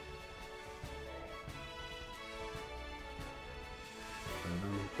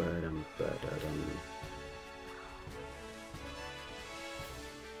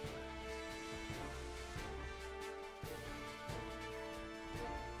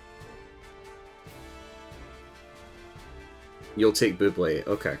 You'll take Buble,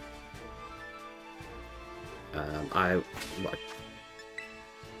 okay.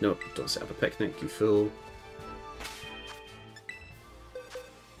 No, don't set up a picnic, you fool.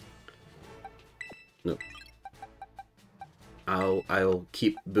 No. I'll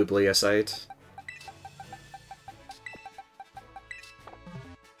keep Buble aside.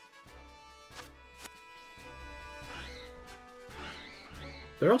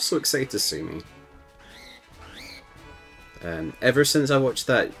 They're also excited to see me. Ever since I watched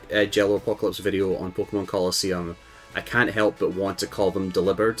that Jello Apocalypse video on Pokemon Colosseum, I can't help but want to call them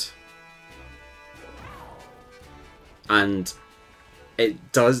Delibird. And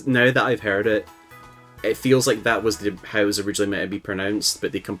it does, now that I've heard it, it feels like that was how it was originally meant to be pronounced,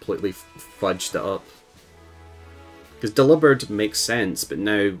 but they completely fudged it up. Because Delibird makes sense, but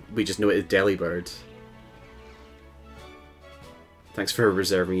now we just know it as Delibird. Thanks for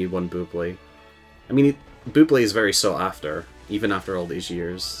reserving you one Buble. I mean, Buble is very sought after, even after all these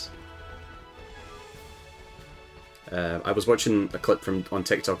years. I was watching a clip on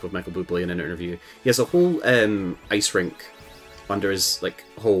TikTok of Michael Bublé in an interview. He has a whole ice rink under his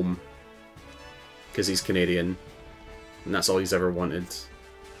home because he's Canadian, and that's all he's ever wanted.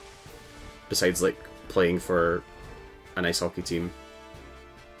 Besides playing for an ice hockey team.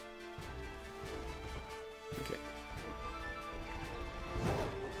 Okay.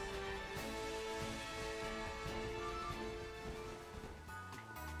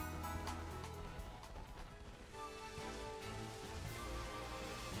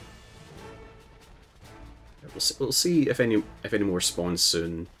 We'll see if any more spawn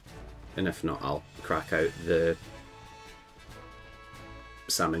soon, and if not, I'll crack out the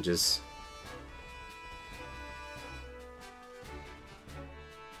sandwiches.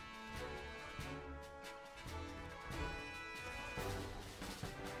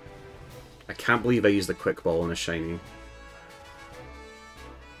 I can't believe I used the quick ball on a shiny.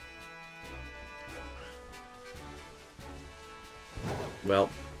 Well.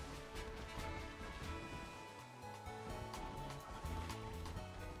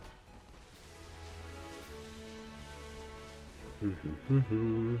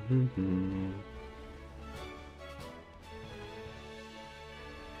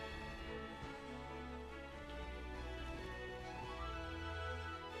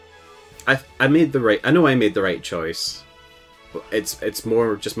 I made the right. I know I made the right choice. But it's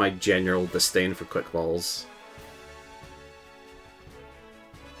more just my general disdain for quick balls.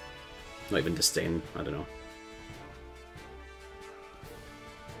 Not even disdain. I don't know.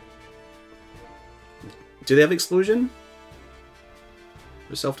 Do they have explosion?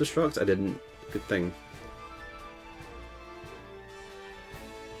 For self-destruct? I didn't. Good thing.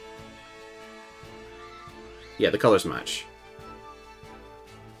 Yeah, the colors match.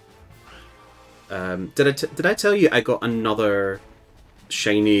 Did I tell you I got another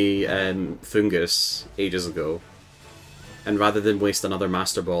shiny fungus ages ago? And rather than waste another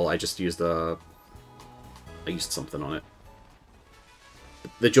Master Ball, I just used I used something on it.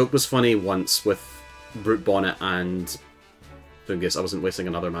 The joke was funny once with Root Bonnet and Fungus. I wasn't wasting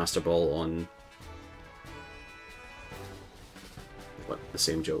another Master Ball on... what, the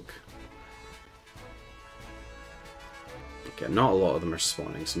same joke. Okay, not a lot of them are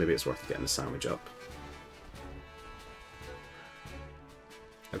spawning, so maybe it's worth getting the sandwich up.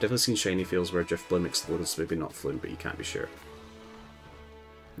 I've definitely seen shiny fields where Drift Bloom explodes, maybe not Flume, but you can't be sure.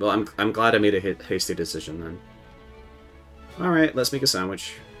 Well, I'm glad I made a hasty decision then. Alright, let's make a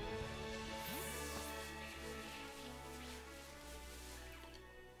sandwich.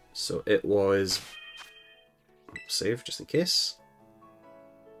 So it was... save, just in case.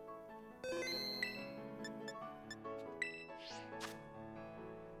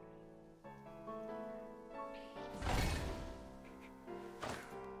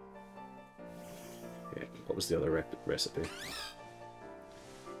 Okay, what was the other recipe?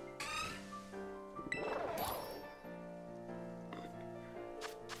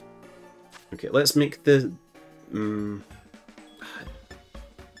 Okay, let's make the...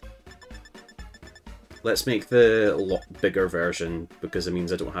 let's make the lot bigger version, because it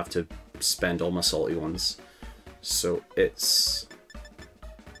means I don't have to spend all my salty ones. So it's...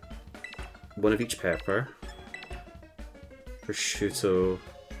 one of each pepper. Prosciutto.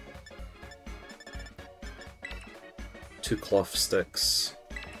 2 cloth sticks.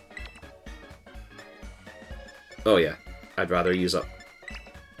 Oh yeah, I'd rather use up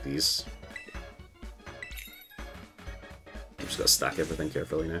these. I'm just gotta stack everything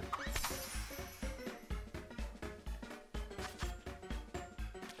carefully now.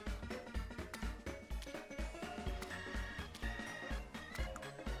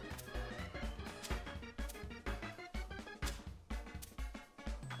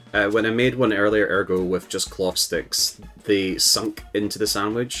 When I made one earlier, ergo, with just cloth sticks, they sunk into the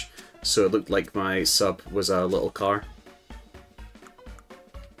sandwich, so it looked like my sub was a little car.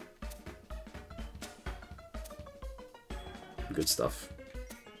 Good stuff.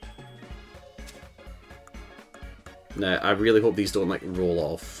 Now, I really hope these don't, like, roll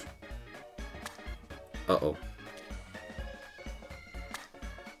off. Uh-oh.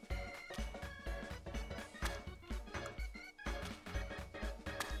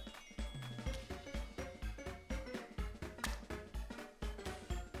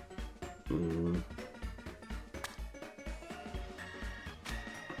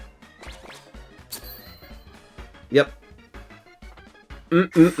 Yep.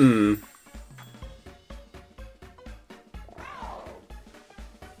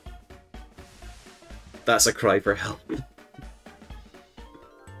 That's a cry for help.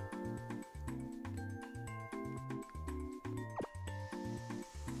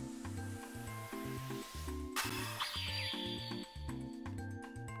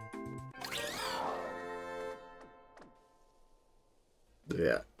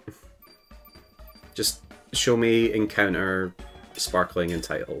 Yeah. Just show me encounter sparkling and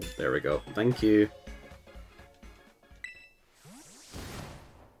title. There we go. Thank you.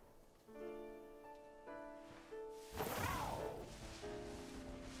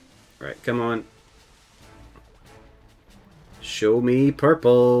 Right, come on. Show me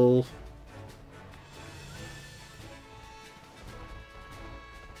purple.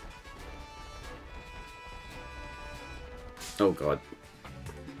 Oh god.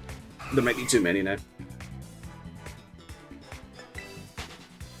 There might be too many now.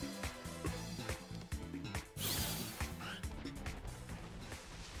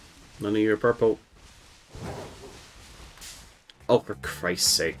 None of you are purple. Oh, for Christ's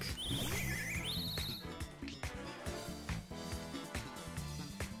sake.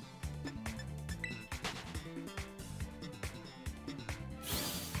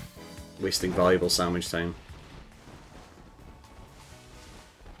 Wasting valuable sandwich time.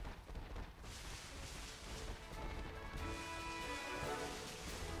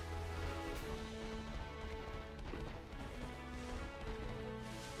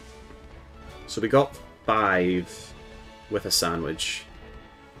 So we got 5 with a sandwich.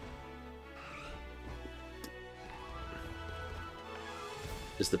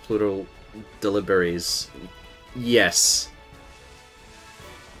 Is the plural delibirderies? Yes.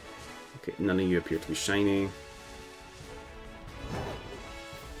 Okay, none of you appear to be shiny.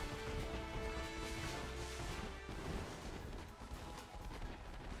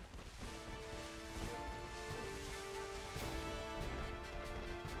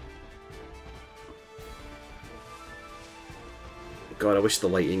 God, I wish the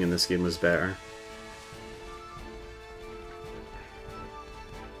lighting in this game was better.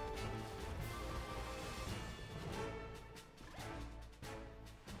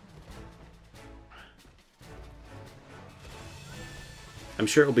 I'm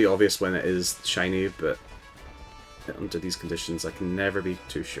sure it'll be obvious when it is shiny, but under these conditions I can never be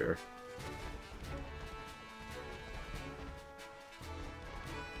too sure.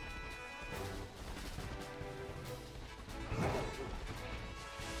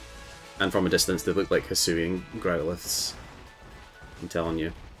 And from a distance they look like Hisuian Growliths. I'm telling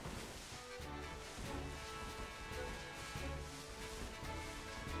you.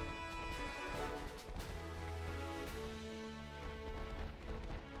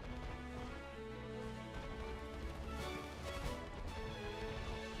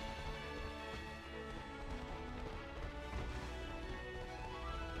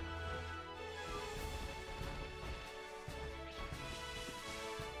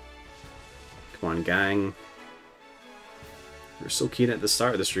 Come on, gang. We're so keen at the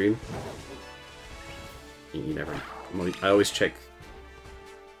start of the stream. You never... I always check...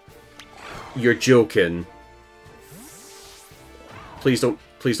 You're joking. Please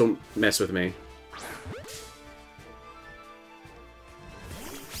don't mess with me.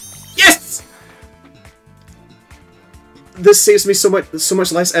 Yes! This saves me so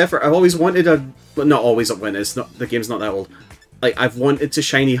much less effort. I've always wanted a... Well, not always when it's not... The game's not that old. Like, I've wanted to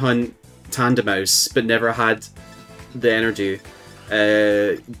shiny hunt Tandemaus, but never had the energy.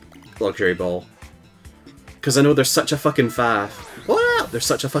 Luxury Ball. Because I know there's such a fucking faff. What? There's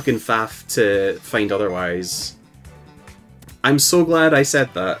such a fucking faff to find otherwise. I'm so glad I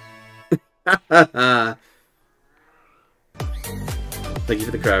said that. Thank you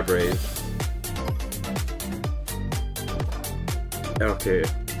for the crab rave. Okay.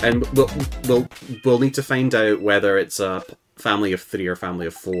 And we'll need to find out whether it's a family of 3 or family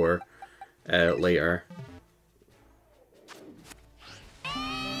of 4 later.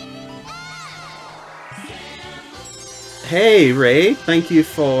 Hey, Ray! Thank you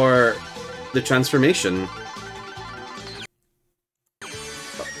for the transformation.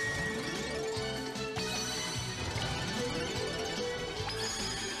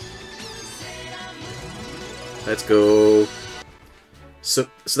 Let's go. So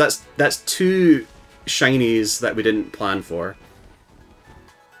that's 2 shinies that we didn't plan for.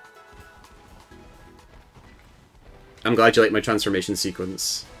 I'm glad you like my transformation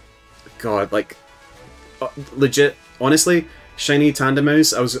sequence. God, like, legit, honestly, shiny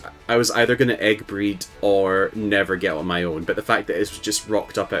Tandemaus, I was either gonna egg breed or never get on my own. But the fact that it's just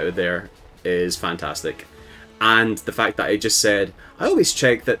rocked up out of there is fantastic, and the fact that I just said I always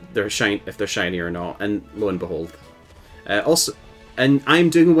check that they're if they're shiny or not, and lo and behold. Also, and I'm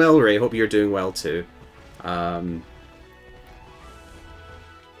doing well, Ray. Hope you're doing well too. I've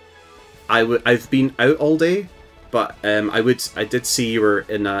been out all day. But I did see you were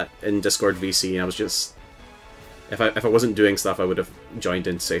in Discord VC, and I was just, if I wasn't doing stuff, I would have joined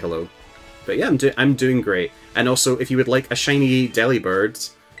in to say hello. But yeah, I'm doing great. And also, if you would like a shiny Delibird,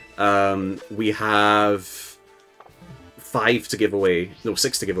 we have 5 to give away. No,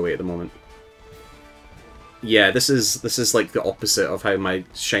 6 to give away at the moment. Yeah, this is like the opposite of how my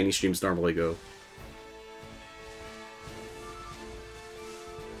shiny streams normally go.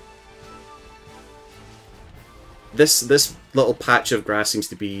 This little patch of grass seems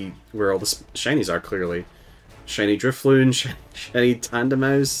to be where all the shinies are, clearly. Shiny Drifloon, shiny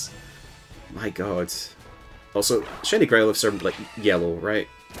Tandemaus. My god. Also, shiny Growliths are, like, yellow, right?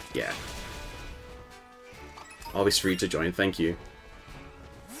 Yeah. Always free to join, thank you.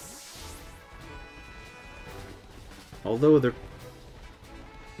 Although they're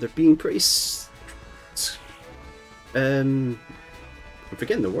being pretty... I'm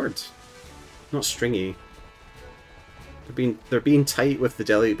forgetting the word. Not stringy. They're being tight with the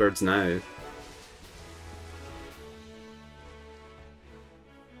Delibirds now.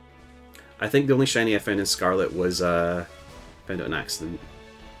 I think the only shiny I found in Scarlet was found out an accident.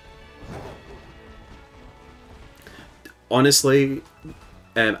 Honestly,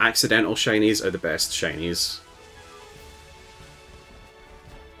 accidental shinies are the best shinies.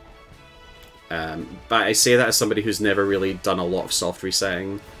 But I say that as somebody who's never really done a lot of soft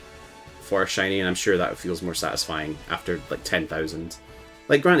resetting for a shiny, and I'm sure that feels more satisfying after like 10,000.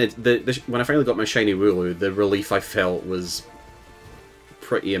 Like, granted, when I finally got my shiny Wooloo, the relief I felt was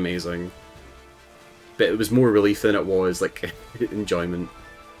pretty amazing. But it was more relief than it was like enjoyment.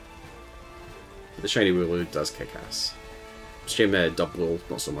 The shiny Wooloo does kick ass. Shame Double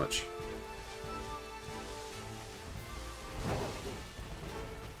not so much.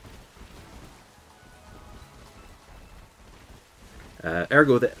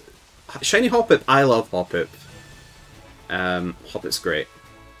 Ergo, the shiny Hoppip, I love Hoppip. Hoppip's great.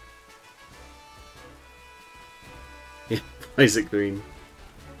 Yeah, why is it green?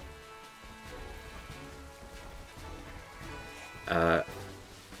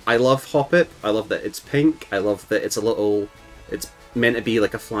 I love Hoppip. I love that it's pink. I love that it's a little... It's meant to be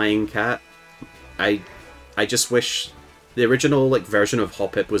like a flying cat. I just wish the original like version of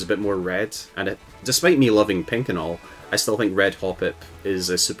Hoppip was a bit more red. And despite me loving pink and all, I still think red Hoppip is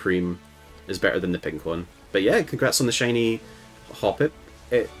better than the pink one. But yeah, congrats on the shiny Hoppip.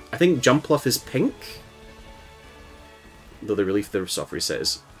 I think Jumpluff is pink. Though the relief the soft reset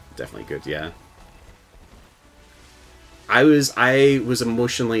is definitely good, yeah. I was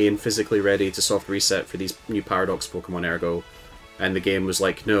emotionally and physically ready to soft reset for these new Paradox Pokemon Ergo, and the game was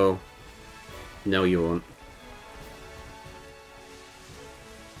like, no. No, you won't.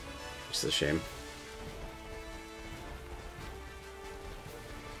 Which is a shame.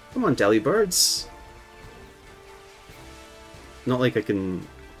 Come on, Delibirds. Not like I can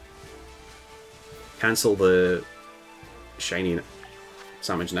cancel the shiny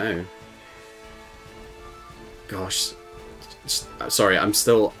sandwich now. Gosh. Sorry, I'm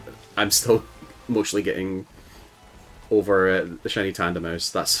still emotionally getting over the shiny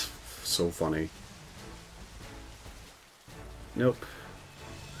Tandemaus. That's so funny. Nope.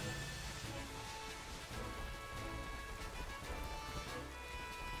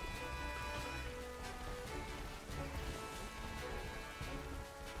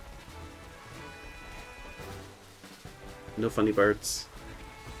 No funny birds.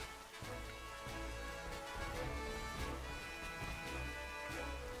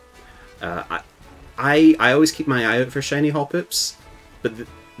 I always keep my eye out for shiny Hoppips, but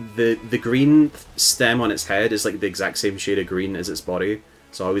the green stem on its head is like the exact same shade of green as its body,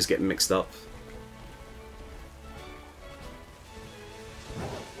 so I always get mixed up.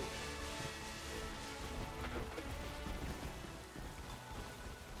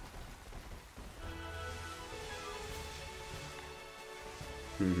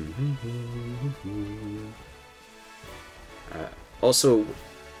 Also,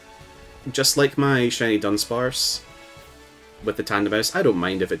 just like my shiny Dunsparce with the Tandemaus, I don't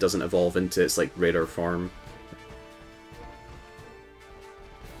mind if it doesn't evolve into its like rarer form.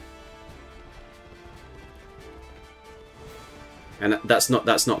 And that's not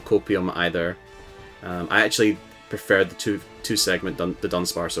Copium either. I actually prefer the two segment the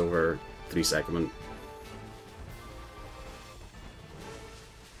Dunsparce over 3 segment.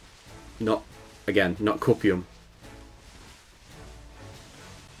 Not Copium.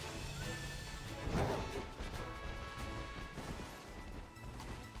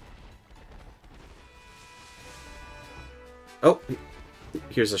 Oh,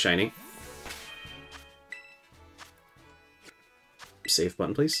 here's a shiny. Save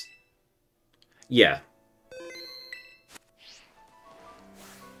button, please. Yeah.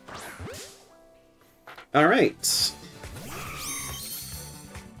 Alright.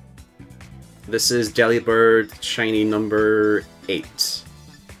 This is Delibird shiny number 8.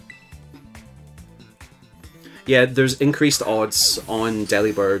 Yeah, there's increased odds on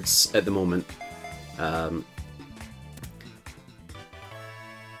Delibirds at the moment.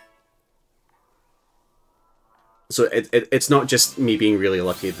 So it's not just me being really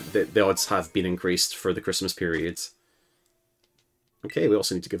lucky that the odds have been increased for the Christmas period. Okay, we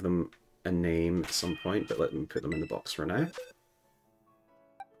also need to give them a name at some point, but let me put them in the box for now.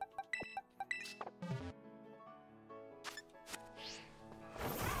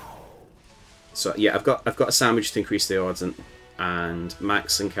 So yeah, I've got a sandwich to increase the odds and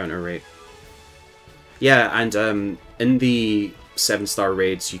max encounter rate. Yeah, and in the 7-star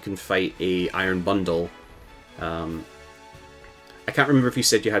raids you can fight a Iron Bundle. I can't remember if you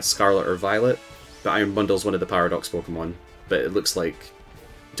said you had Scarlet or Violet, but Iron Bundle's one of the Paradox Pokemon, but it looks like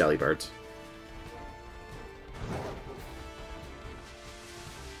Delibird.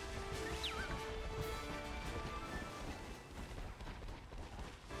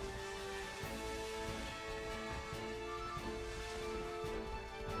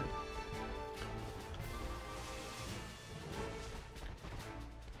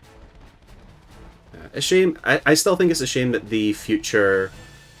 A shame. I still think it's a shame that the future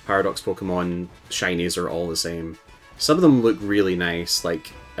Paradox Pokemon shinies are all the same. Some of them look really nice,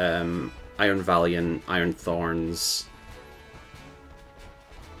 like Iron Valiant, Iron Thorns,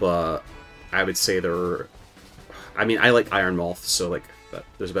 but I would say they're... I mean, I like Iron Moth, so like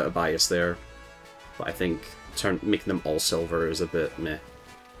there's a bit of bias there, but I think making them all silver is a bit meh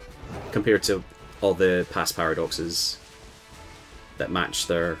compared to all the past Paradoxes that match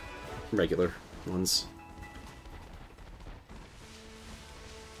their regular ones.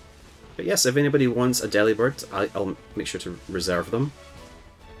 But yes, if anybody wants a Delibird, I'll make sure to reserve them.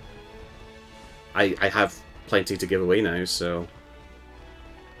 I have plenty to give away now, so...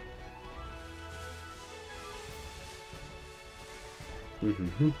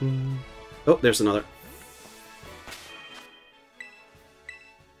 Oh, there's another.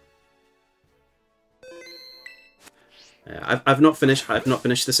 I've not finished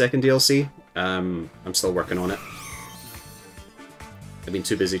the second DLC. I'm still working on it. I've been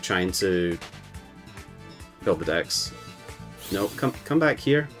too busy trying to build the decks. No, come back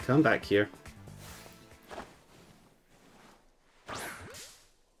here. Come back here.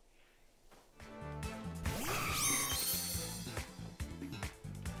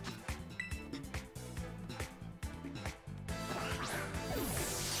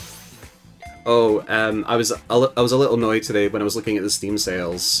 Oh, I was a little annoyed today when I was looking at the Steam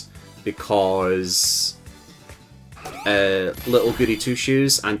sales because Little Goody Two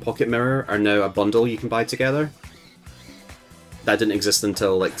Shoes and Pocket Mirror are now a bundle you can buy together. That didn't exist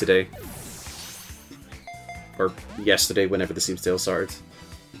until like today. Or yesterday, whenever the Steam sale started.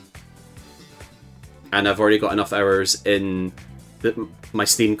 And I've already got enough hours in my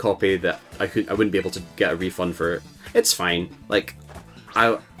Steam copy that I wouldn't be able to get a refund for it. It's fine. Like,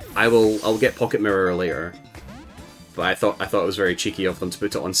 I'll get Pocket Mirror later. But I thought it was very cheeky of them to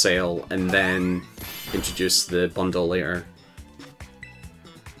put it on sale and then introduce the bundle later.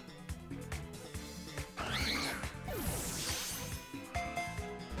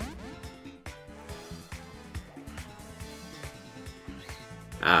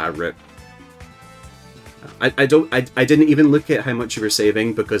 Ah, rip. I didn't even look at how much you were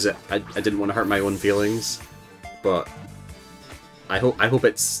saving because I didn't want to hurt my own feelings. But I hope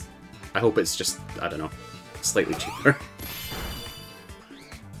it's just, I don't know, slightly cheaper.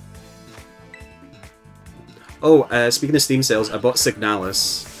 Oh, speaking of Steam sales, I bought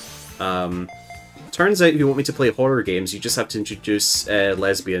Signalis. Turns out if you want me to play horror games, you just have to introduce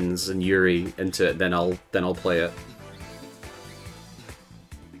lesbians and Yuri into it, then I'll play it.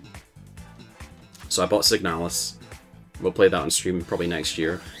 So I bought Signalis. We'll play that on stream probably next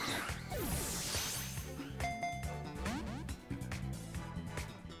year.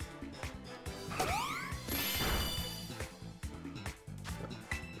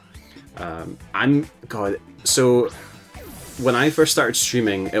 God, so when I first started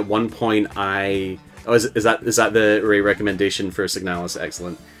streaming, at one point is that the recommendation for Signalis?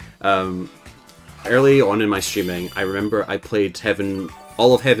 Excellent. Early on in my streaming, I remember I played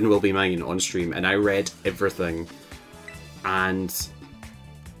all of Heaven Will Be Mine on stream, and I read everything, and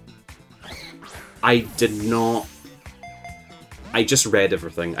I just read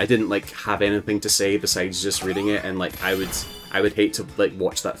everything. I didn't like have anything to say besides just reading it, and like I would hate to like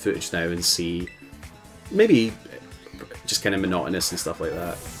watch that footage now and see maybe just kind of monotonous and stuff like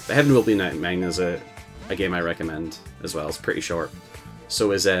that. But Heaven Will Be Mine is a game I recommend as well. It's pretty short.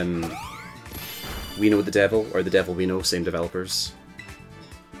 So is We Know the Devil, or The Devil We Know, same developers.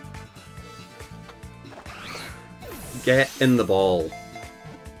 Get in the ball.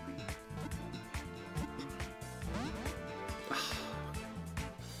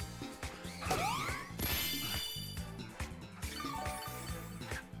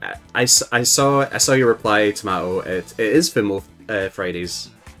 I saw your reply, Tomato. It is Fumo Fridays.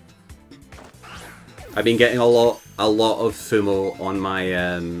 I've been getting a lot of Fumo on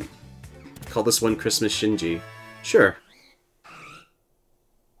my call this one Christmas Shinji. Sure.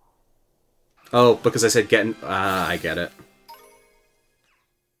 Oh, because I said getting... I get it.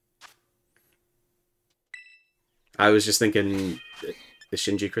 I was just thinking the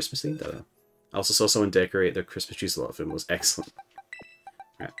Shinji Christmas theme? I don't know. I also saw someone decorate their Christmas trees. A lot of them was excellent.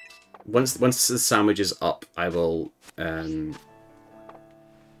 Right. Once the sandwich is up, I will name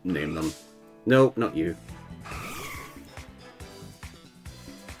them. No, not you.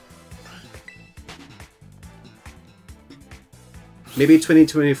 Maybe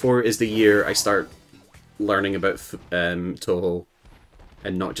 2024 is the year I start learning about Toho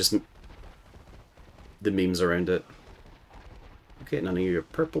and not just the memes around it. Okay, none of your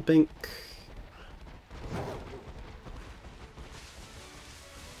purple pink.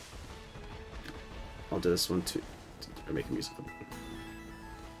 I'll do this one too. I'm making music.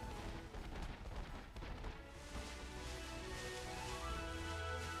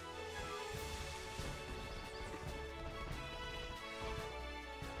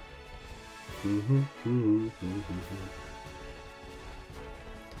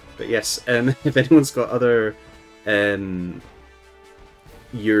 But yes, if anyone's got other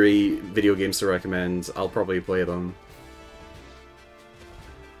Yuri video games to recommend, I'll probably play them.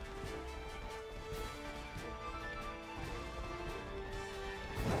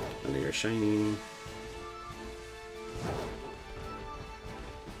 Under your shiny.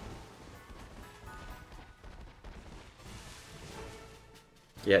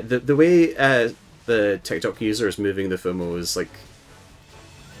 Yeah, the way the TikTok user is moving the FOMO is like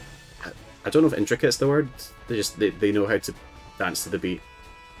I don't know if intricate's the word. They know how to dance to the beat.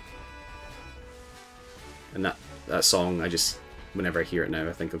 And that song, whenever I hear it now,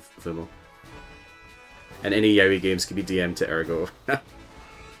 I think of Fumo. And any Yaoi games can be DM'd to Ergo.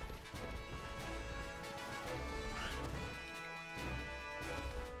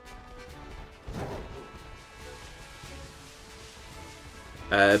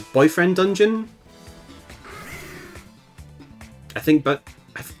 Boyfriend dungeon? I think, but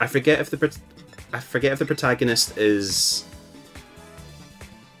I forget if the protagonist is...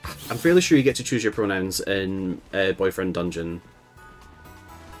 I'm fairly sure you get to choose your pronouns in Boyfriend Dungeon.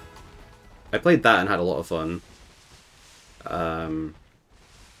 I played that and had a lot of fun.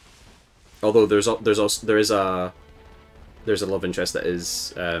 Although there is a love interest that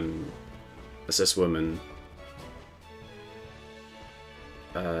is a cis woman.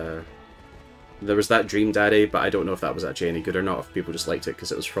 There was that Dream Daddy, but I don't know if that was actually any good or not, if people just liked it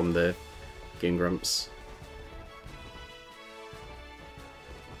because it was from the Game Grumps.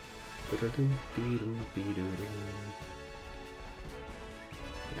 Yeah,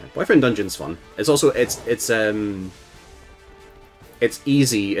 Boyfriend Dungeon's fun. It's also it's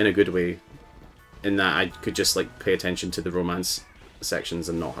easy in a good way, in that I could just like pay attention to the romance sections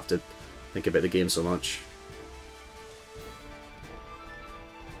and not have to think about the game so much.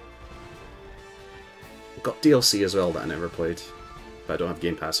 Got DLC as well that I never played, but I don't have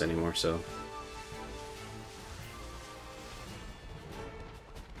Game Pass anymore, so.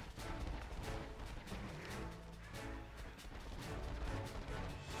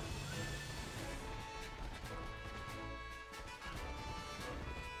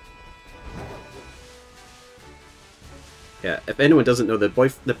 Yeah, if anyone doesn't know,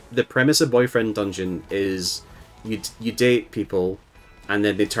 the premise of Boyfriend Dungeon is you date people, and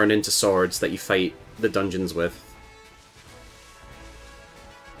then they turn into swords that you fight the dungeons with.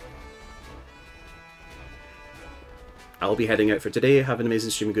 I'll be heading out for today. Have an amazing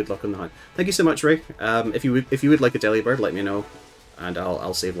stream and good luck on the hunt. Thank you so much, Ray. If you would like a delibird, let me know, and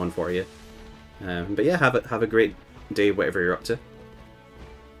I'll save one for you. But yeah, have a great day, whatever you're up to.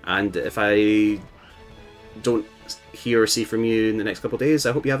 And if I don't hear or see from you in the next couple of days,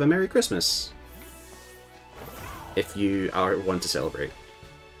 I hope you have a Merry Christmas. If you are one to celebrate.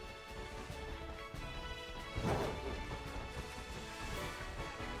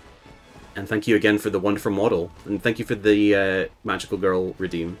 And thank you again for the wonderful model, and thank you for the Magical Girl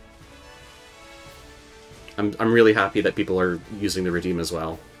redeem. I'm really happy that people are using the redeem as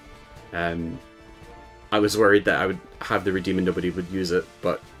well. I was worried that I would have the redeem and nobody would use it,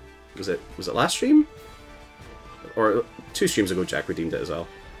 but was it last stream? Or 2 streams ago Jack redeemed it as well.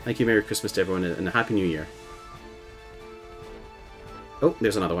 Thank you, Merry Christmas to everyone, and a Happy New Year. Oh,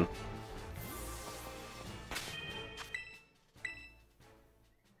 there's another one.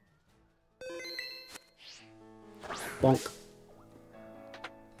 Bonk.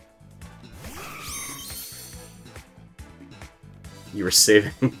 You were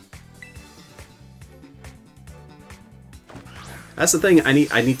saving. That's the thing. I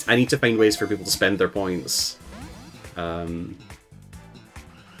need to find ways for people to spend their points. I'm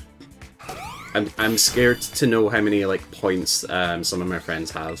scared to know how many like points some of my friends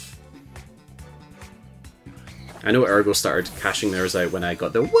have. I know Ergo started cashing theirs out when I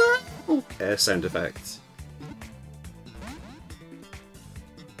got the "wow" sound effect.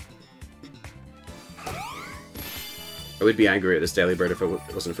 I would be angry at this delibird if it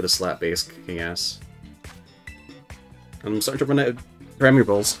wasn't for the slap base kicking ass. I'm starting to run out of Premier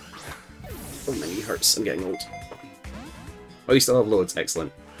Balls. Oh, my knee hurts. I'm getting old. Oh, you still have loads.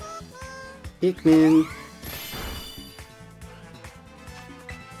 Excellent. Hickman.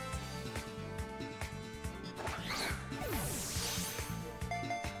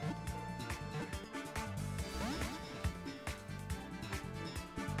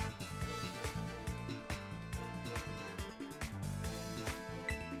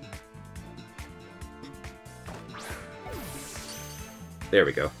 There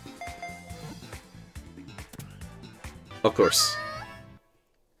we go. Of course.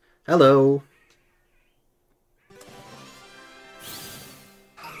 Hello.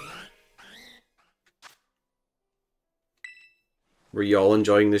 Were you all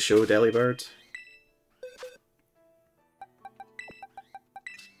enjoying the show, Delibird?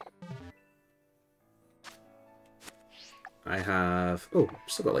 I have... Oh,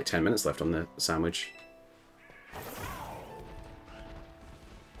 still got like 10 minutes left on the sandwich.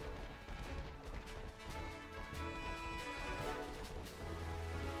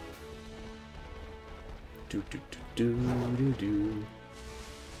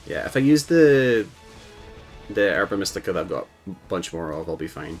 Yeah, if I use the Herba Mystica that I've got a bunch more of, I'll be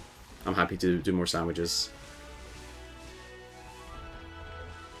fine. I'm happy to do more sandwiches.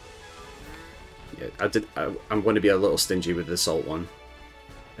 Yeah, I'm going to be a little stingy with the salt one.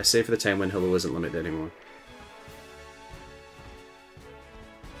 I say for the time when hello isn't limited anymore.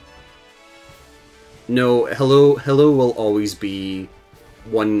 No, hello will always be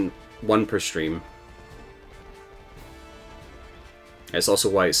one per stream. It's also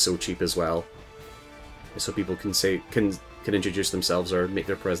why it's so cheap as well. So people can introduce themselves or make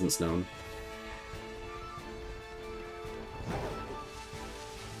their presence known.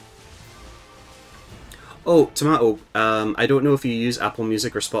 Oh, Tomato, I don't know if you use Apple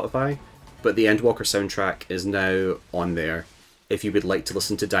Music or Spotify, but the Endwalker soundtrack is now on there. If you would like to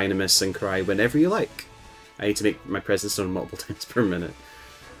listen to Dynamis and Cry whenever you like. I need to make my presence known multiple times per minute.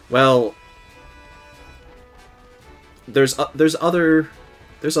 Well, there's other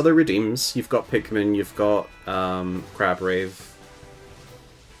redeems. You've got Pikmin, you've got Crabrave.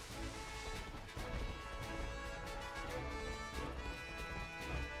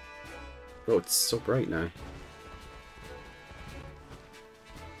 Oh, it's so bright now.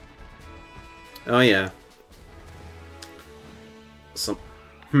 Oh yeah.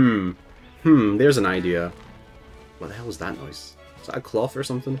 There's an idea. What the hell was that noise? Is that a cloth or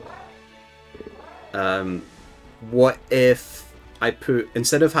something? What if I put,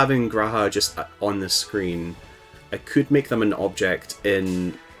 instead of having Graha just on the screen, I could make them an object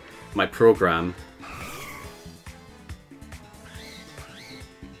in my program.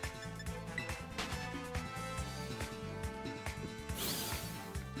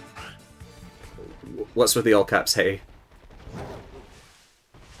 What's with the all caps, hey?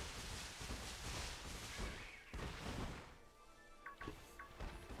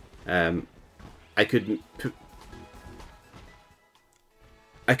 I could put...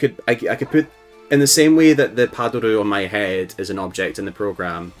 I could put... In the same way that the Padoru on my head is an object in the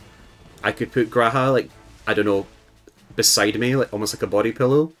program, I could put Graha, like, I don't know, beside me, like almost like a body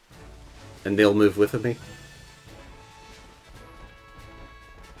pillow, and they'll move with me.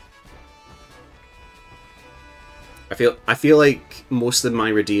 I feel like most of my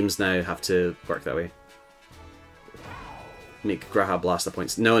redeems now have to work that way. Make Graha blast the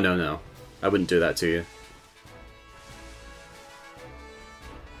points. No, no, no. I wouldn't do that to you.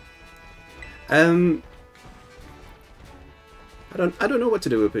 I don't know what to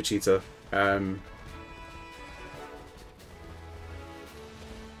do with Pochita.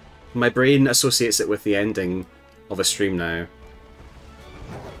 My brain associates it with the ending of a stream now.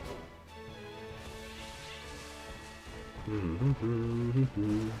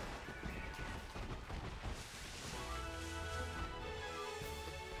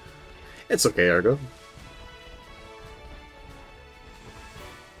 It's okay, Argo.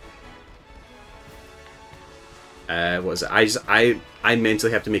 What is it? I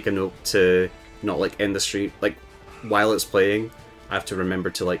mentally have to make a note to not like end the stream, like while it's playing. I have to remember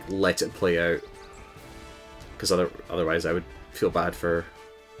to like let it play out, because otherwise I would feel bad for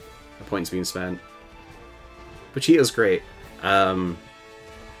the points being spent. Pochita's great.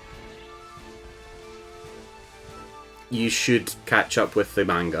 You should catch up with the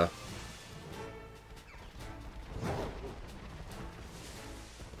manga.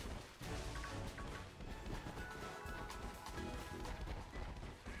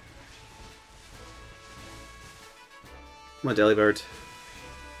 Come on, Delibird.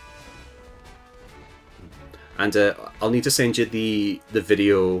 And I'll need to send you the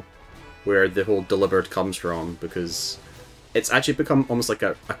video where the whole Delibird comes from, because it's actually become almost like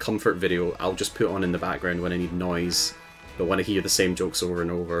a comfort video I'll just put on in the background when I need noise, but when I hear the same jokes over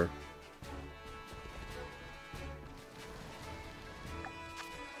and over.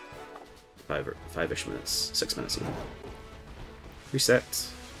 Five-ish minutes. 6 minutes even. Reset.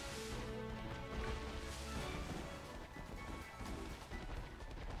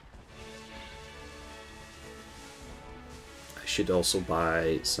 Should also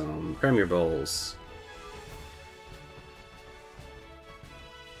buy some Premier Balls.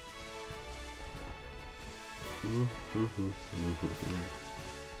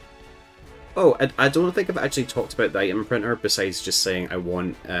 Oh, I don't think I've actually talked about the item printer besides just saying I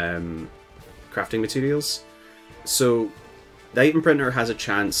want crafting materials. So the item printer has a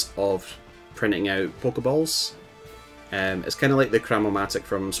chance of printing out Pokeballs. It's kind of like the Cramomatic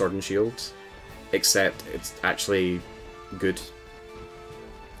from Sword and Shield, except it's actually good.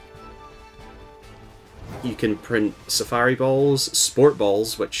 You can print Safari Balls, Sport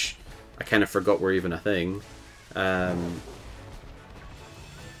Balls, which I kind of forgot were even a thing. You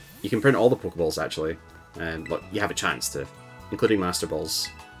can print all the Pokeballs actually, but you have a chance to, including Master Balls.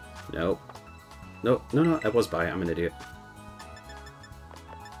 No, I was by. I'm an idiot.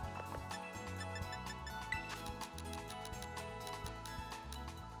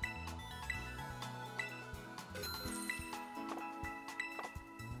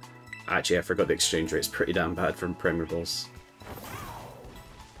 Actually, I forgot the exchange rate's pretty damn bad from Premier Balls.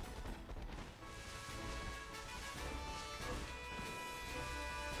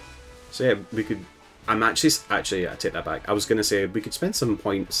 So yeah, we could... I'm actually, I take that back. I was going to say we could spend some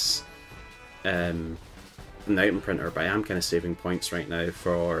points in the item printer, but I am kind of saving points right now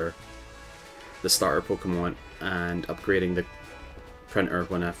for the starter Pokemon and upgrading the printer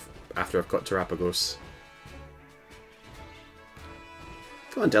when after I've got Terapagos.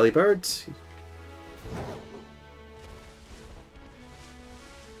 Come on, Delibird.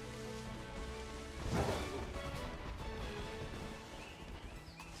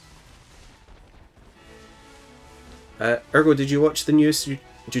 Ergo, did you watch the newest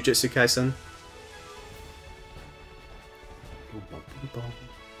Jujutsu Kaisen?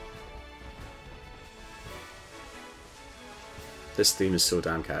 This theme is so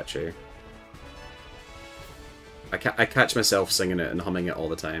damn catchy. I catch myself singing it and humming it all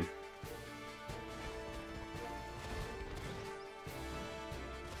the time.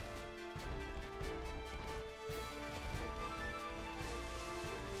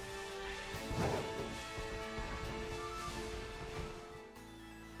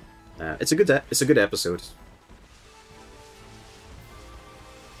 It's a good episode.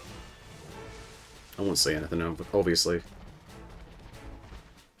 I won't say anything, obviously.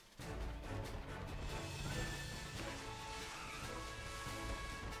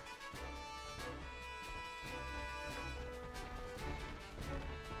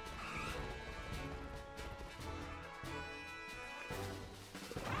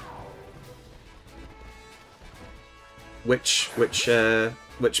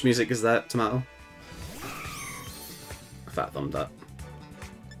 Which music is that, Tomato? I fat thumbed that.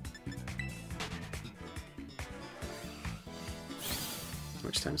 How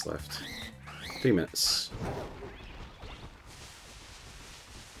much time's left? 3 minutes.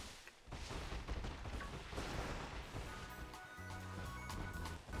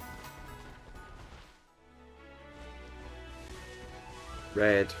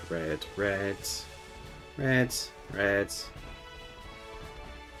 Red, red, red. Red, red.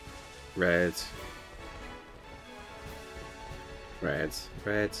 Red. Red.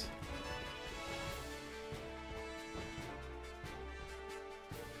 Red.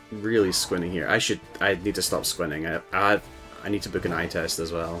 Really squinting here. I need to stop squinting. I need to book an eye test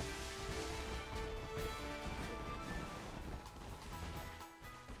as well.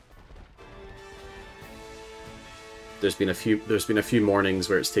 There's been a few mornings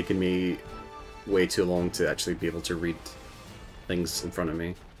where it's taken me way too long to actually be able to read things in front of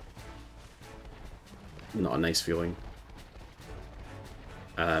me. Not a nice feeling.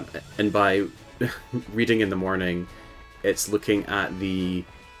 And by reading in the morning, it's looking at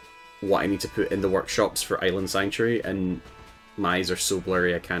what I need to put in the workshops for Island Sanctuary, and my eyes are so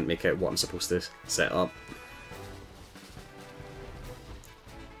blurry I can't make out what I'm supposed to set up.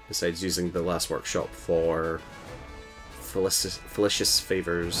 Besides using the last workshop for Felicious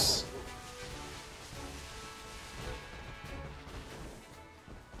Favors.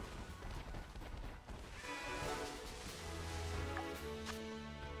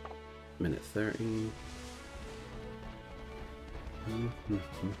 Minute 30.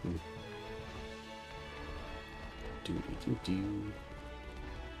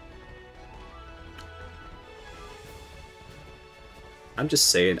 I'm just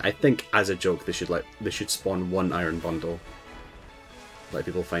saying, I think as a joke they should spawn one iron bundle. Let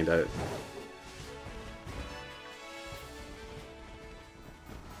people find out.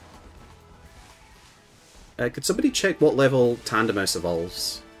 Could somebody check what level Tandemouse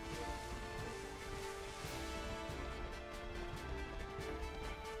evolves?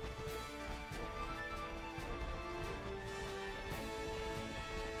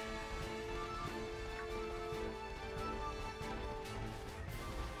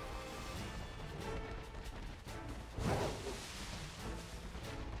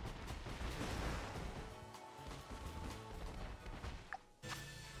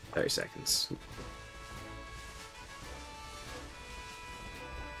 Seconds.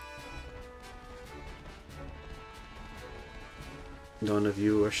 None of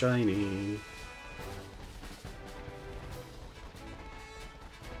you are shiny.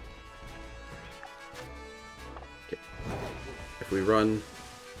 Okay. If we run,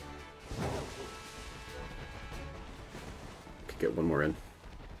 could get one more in.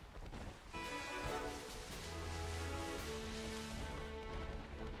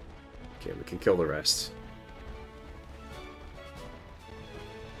 Okay, we can kill the rest.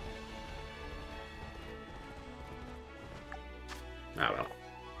 Ah well.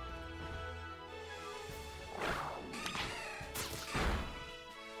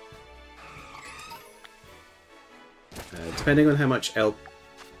 depending on how much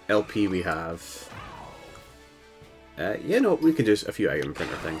LP we have. Yeah, no, we can do a few item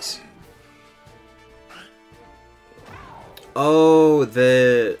printer things. Oh,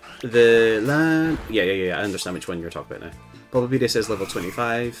 the land. Yeah. I understand which one you're talking about now. Probably says level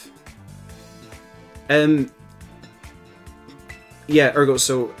 25. Yeah, ergo,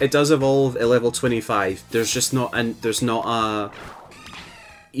 so it does evolve at level 25. There's just not a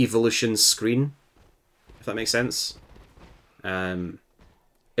evolution screen, if that makes sense.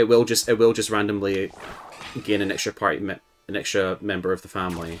 It will just randomly gain an extra an extra member of the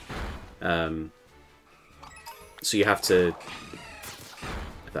family. So you have to,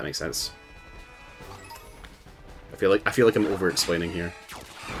 if that makes sense. I feel like I'm over-explaining here.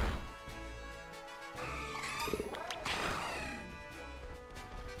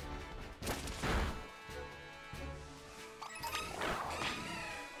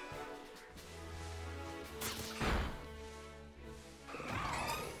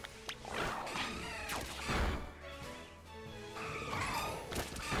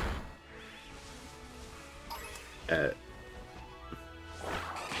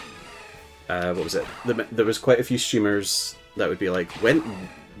 What was it? There was quite a few streamers that would be like, when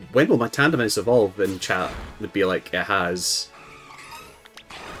will my Tandemouse evolve? And chat would be like, it has.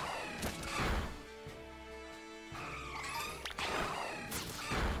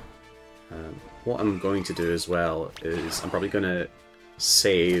 What I'm going to do as well is I'm probably going to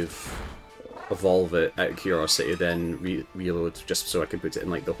save, evolve it out of curiosity, then reload, just so I can put it in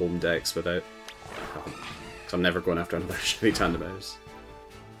like the home decks without having. So I'm never going after another shitty Tandemouse.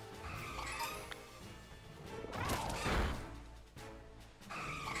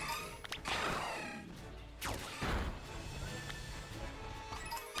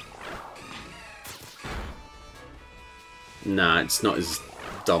 Nah, it's not as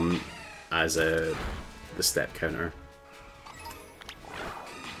dumb as the step counter.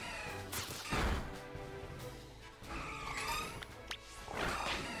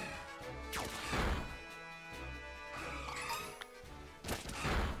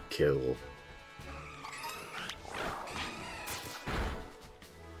 Kill.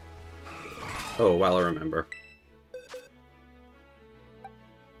 Oh, well, I remember.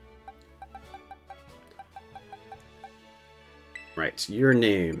 Right, your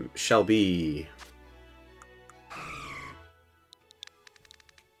name shall be...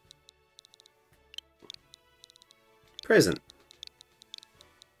 Present.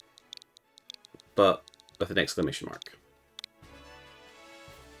 But with an exclamation mark.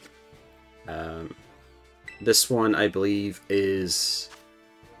 This one, I believe, is...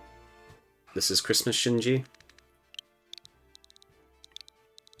 This is Christmas Shinji.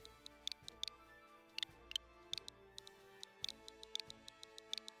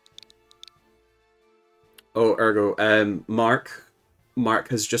 Oh, ergo, Mark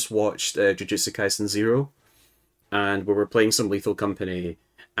has just watched Jujutsu Kaisen 0, and we were playing some Lethal Company,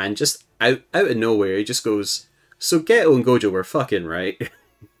 and just out of nowhere, he just goes, "So Geto and Gojo were fucking, right?"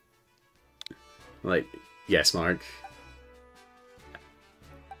 Like, yes, Mark.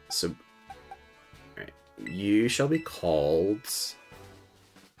 So, right. You shall be called...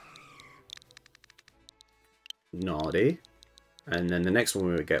 Naughty. And then the next one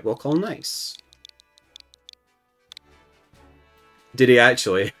we would get, we'll call Nice. Did he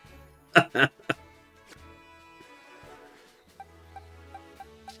actually?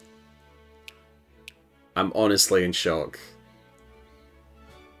 I'm honestly in shock.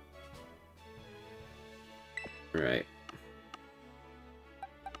 Right.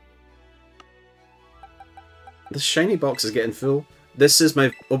 The shiny box is getting full. This is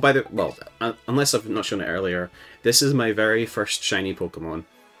my... Oh, by the... Well, unless I've not shown it earlier, this is my very first shiny Pokemon.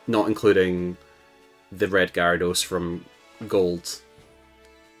 Not including the red Gyarados from Gold.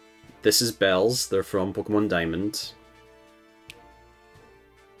 This is Bells. They're from Pokemon Diamond.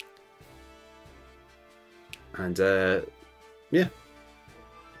 And, yeah.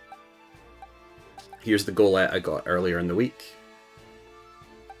 Here's the Golett I got earlier in the week.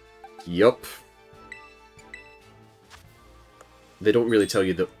 Yup. They don't really tell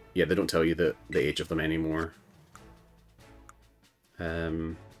you the... Yeah, they don't tell you the age of them anymore.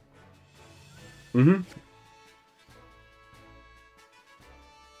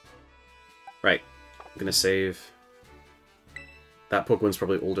 Right. I'm gonna save. That Pokemon's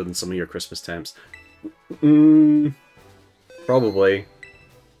probably older than some of your Christmas temps. Probably.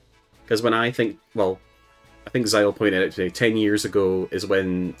 Because when I think... Well, I think Zyle pointed out today, 10 years ago is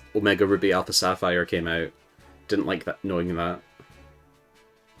when Omega Ruby Alpha Sapphire came out. Didn't like that, knowing that.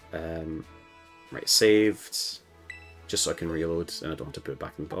 Right, saved. Just so I can reload and I don't have to put it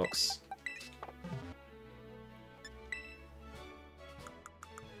back in the box.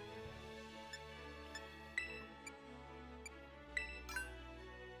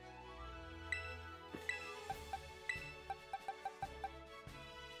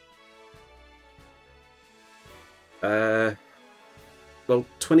 Well,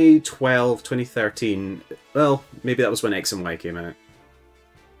 2012, 2013. Well, maybe that was when X and Y came out.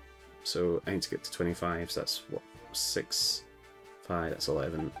 So I need to get to 25. So that's what, 6, 5. That's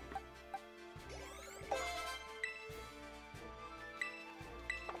 11.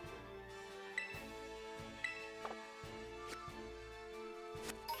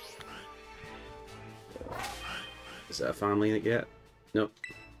 Is that a family yet? Nope.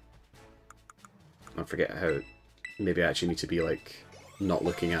 I forget how. Maybe I actually need to be like not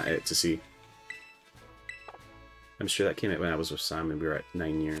looking at it to see. I'm sure that came out when I was with Sam and we were at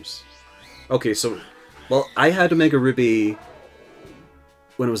 9 years. Okay, so well, I had Omega Ruby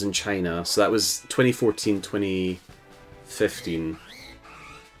when I was in China, so that was 2014, 2015,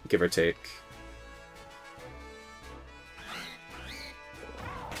 give or take.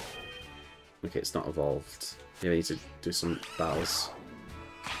 Okay, it's not evolved. Yeah, I need to do some battles.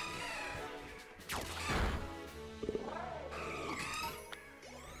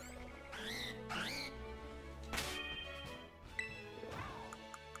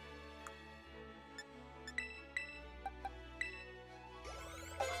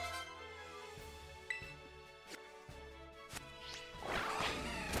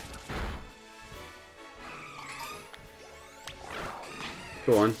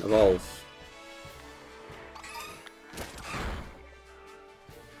 Go on, evolve.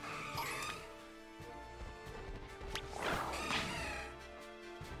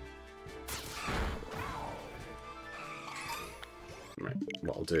 Right,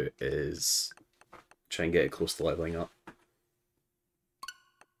 what I'll do is try and get it close to leveling up.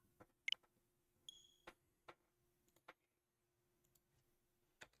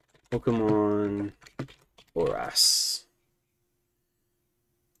 Pokemon Oras.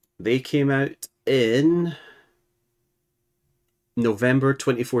 They came out in November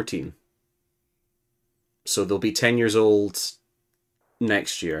 2014. So they'll be 10 years old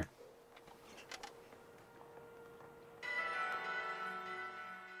next year.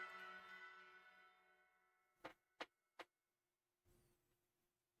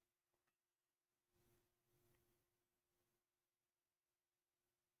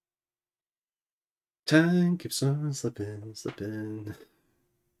 Time keeps on slipping, slipping.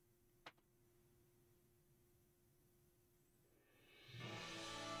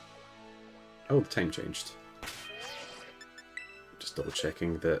 Oh, the time changed. Just double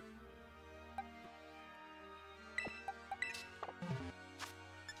checking that.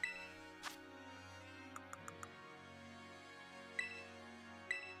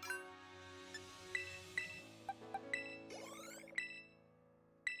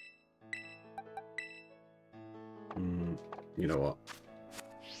 You know what?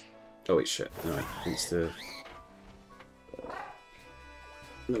 Oh wait, shit. No, it needs to.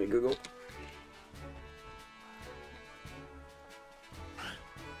 Let me Google.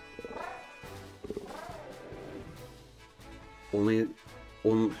 Only it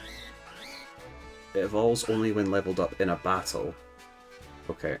evolves only when leveled up in a battle.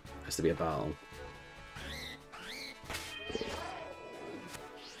 Okay, has to be a battle.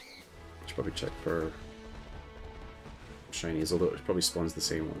 Should probably check for shinies, although it probably spawns the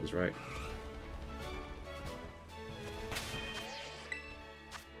same ones, right?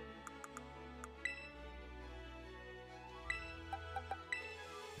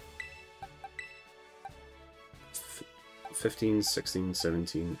 F 15, 16,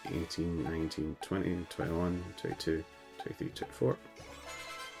 17, 18, 19, 20, 21, 22, 23, 24.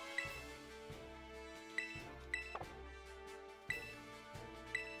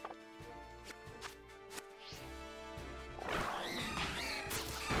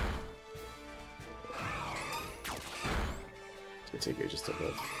 Take it just to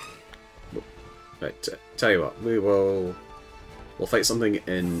hold. Right, tell you what, we'll fight something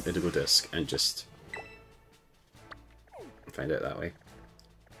in Indigo Disc and just find out that way.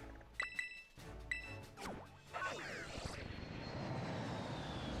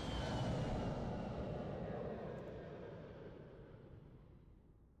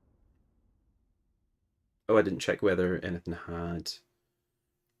 Oh, I didn't check whether anything had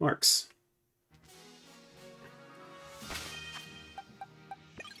marks.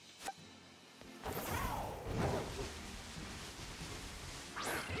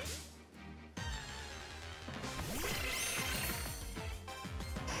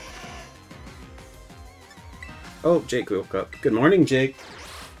 Oh, Jake woke up. Good morning, Jake.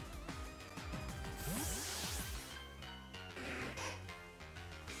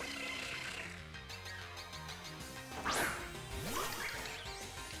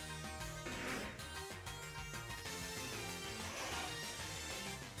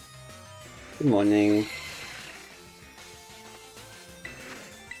 Good morning.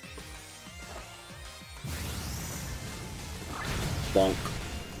 Bonk.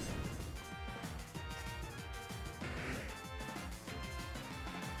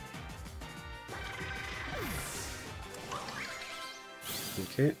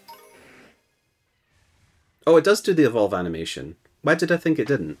 Okay. Oh, it does do the evolve animation. Why did I think it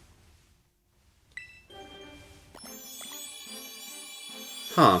didn't?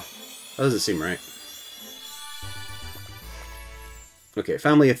 Huh. That doesn't seem right. Okay,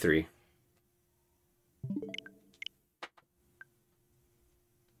 family of 3.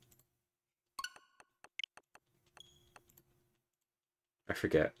 I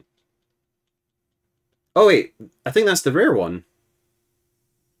forget. Oh wait, I think that's the rare one.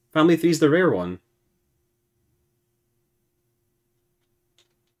 Family 3 is the rare one.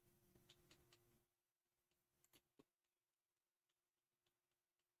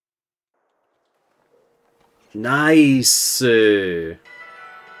 Nice! The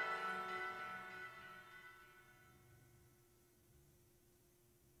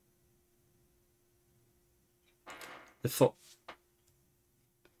thought.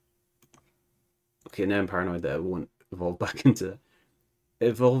 Okay, now I'm paranoid that it won't evolve back into... It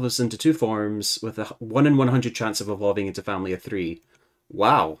evolves into 2 forms with a 1 in 100 chance of evolving into family of 3.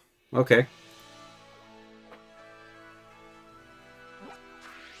 Wow. Okay.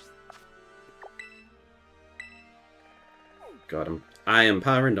 Got him. I am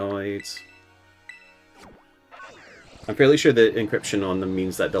paranoid. I'm fairly sure the encryption on them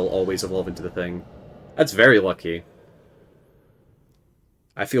means that they'll always evolve into the thing. That's very lucky.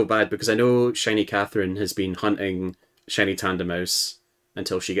 I feel bad because I know Shiny Catherine has been hunting Shiny Tandemaus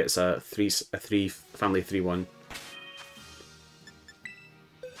until she gets a family 3 one.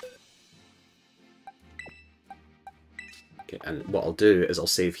 Okay, and what I'll do is I'll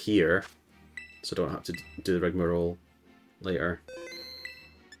save here, so I don't have to do the rigmarole later.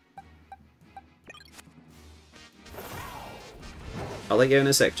 I'll let you in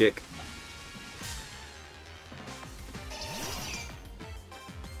a sec, Jake.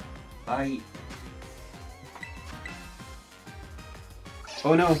 Bye.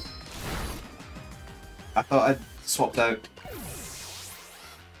 Oh no! I thought I'd swapped out.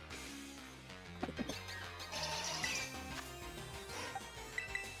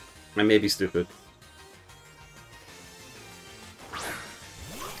 I may be stupid.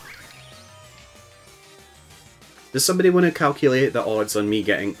 Does somebody want to calculate the odds on me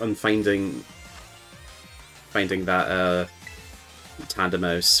finding that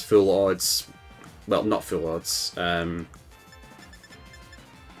Tandemaus full odds? Well, not full odds.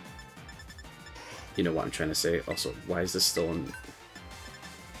 You know what I'm trying to say. Also, why is this still on?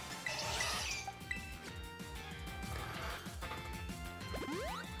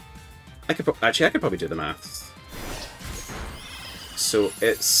 I could probably do the maths. So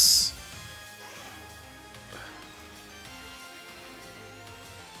it's...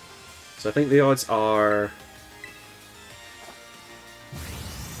 So I think the odds are...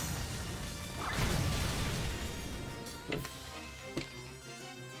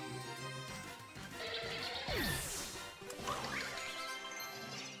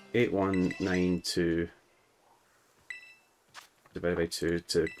 Eight, 1, 9, 2 divided by 2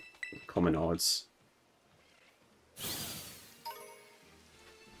 to common odds.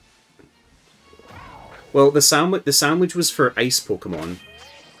 Well, the sandwich was for ice Pokemon.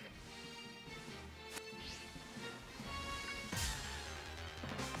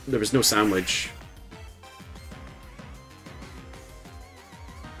 There was no sandwich.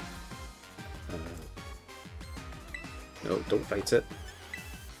 No, don't fight it.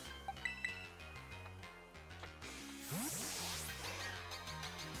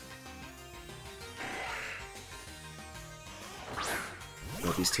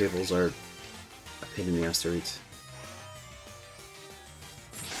 Oh, these tables are a pain in the ass to read.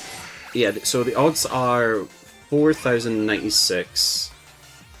 Yeah, so the odds are 4,096,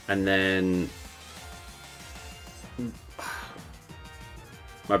 and then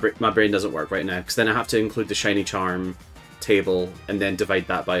my brain doesn't work right now because then I have to include the shiny charm table and then divide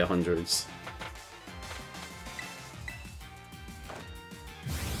that by 100s.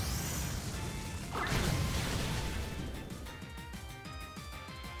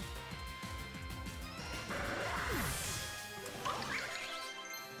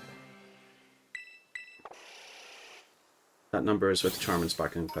 That number is with Charm and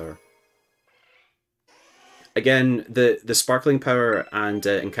Sparkling Power. Again, the Sparkling Power and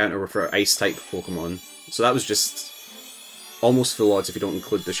Encounter were for Ice-type Pokemon, so that was just almost full odds if you don't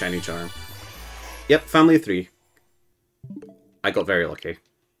include the Shiny Charm. Yep, family of 3. I got very lucky.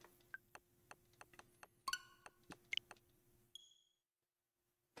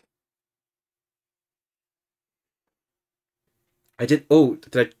 I did. Oh,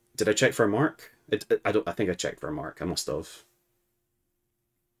 did I check for a mark? I don't. I think I checked for a mark. I must have.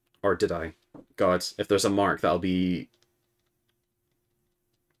 Or did I? God, if there's a mark, that'll be.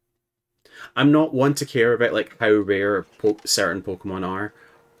 I'm not one to care about like how rare certain Pokemon are,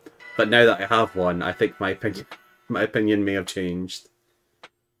 but now that I have one, I think my opinion may have changed.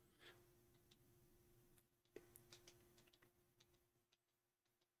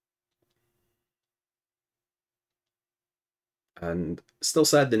 And still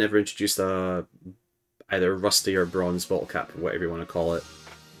sad they never introduced a either rusty or bronze bottle cap, or whatever you want to call it,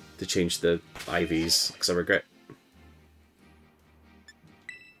 to change the IVs, because I regret.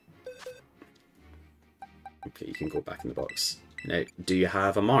 Okay, you can go back in the box. Now, do you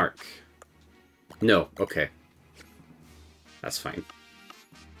have a mark? No, okay. That's fine.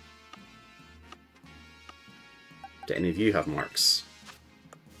 Do any of you have marks?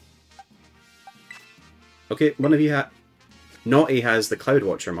 Okay, one of you Naughty has the Cloud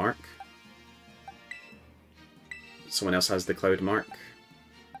Watcher mark. Someone else has the Cloud mark.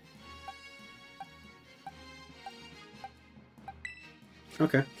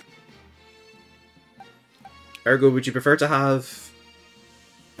 Okay. Ergo, would you prefer to have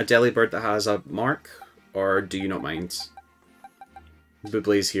a Delibird that has a mark, or do you not mind?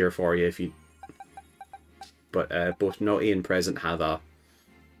 Bublé's here for you if you... But both Naughty and Present have a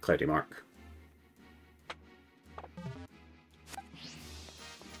Cloudy mark.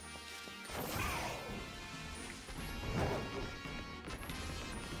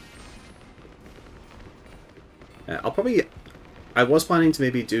 I was planning to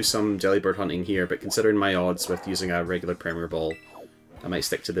maybe do some Delibird hunting here, but considering my odds with using a regular Premier Ball, I might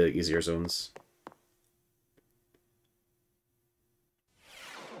stick to the easier zones.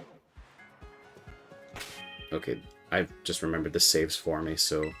 Okay, I've just remembered this saves for me,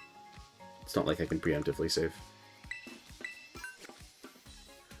 so it's not like I can preemptively save.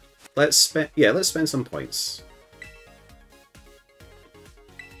 Let's spend some points.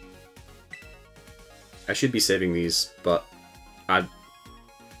 I should be saving these, but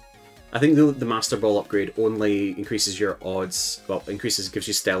I think the Master Ball upgrade only increases your odds, well, gives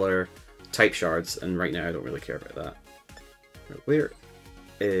you stellar type shards, and right now I don't really care about that. Where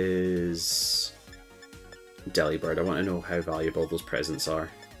is Delibird? I want to know how valuable those presents are,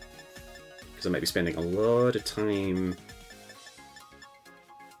 because I might be spending a lot of time.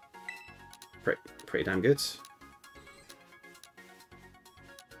 Pretty damn good.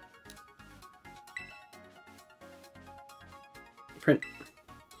 Print.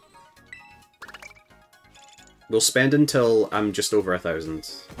 We'll spend until I'm just over 1,000.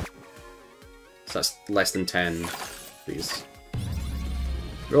 So that's less than 10, please.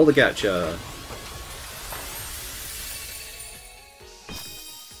 Roll the gacha.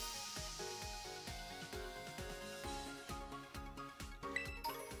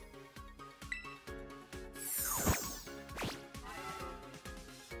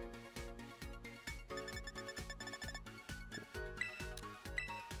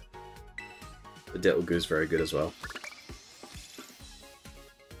 The Dittle Goo's very good as well.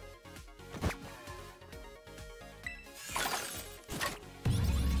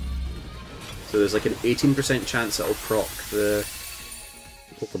 So there's like an 18% chance it'll proc the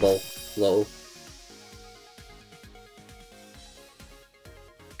Pokeball Lotto.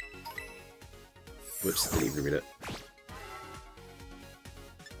 Whoops, didn't even read it.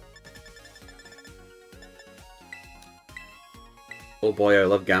 Oh boy, I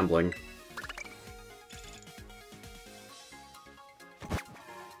love gambling.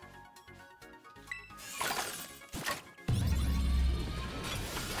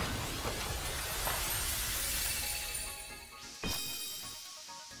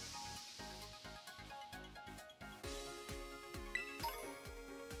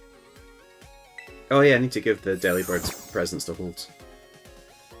 Oh yeah, I need to give the Delibirds presents to Holt.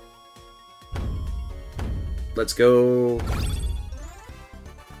 Let's go.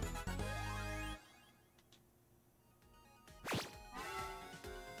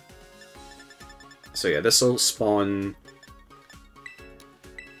 So yeah, this will spawn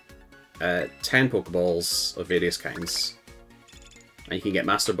 10 Pokeballs of various kinds. And you can get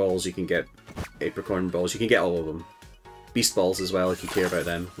Master Balls, you can get Apricorn Balls, you can get all of them. Beast Balls as well if you care about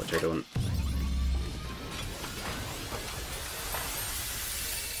them, which I don't.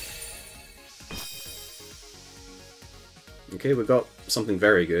 Okay, we've got something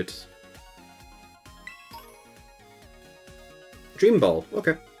very good. Dream Ball,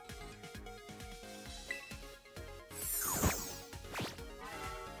 okay.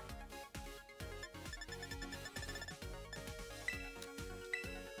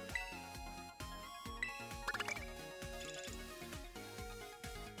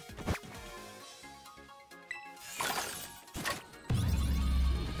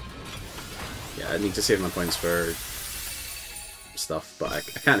 need to save my points for stuff, but I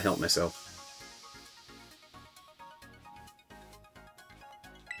can't help myself.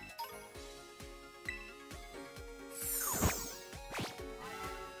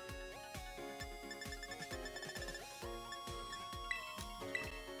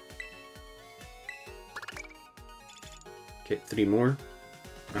 Okay, 3 more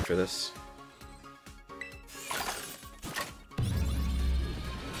after this.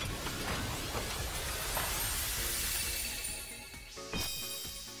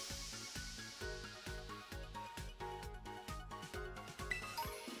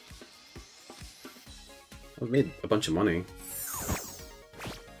 I've made a bunch of money.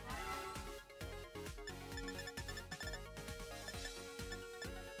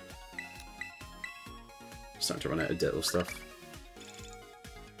 Starting to run out of Ditto stuff.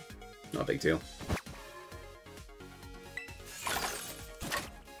 Not a big deal.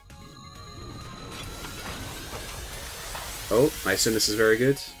 Oh, I assume this is very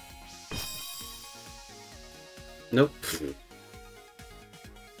good. Nope.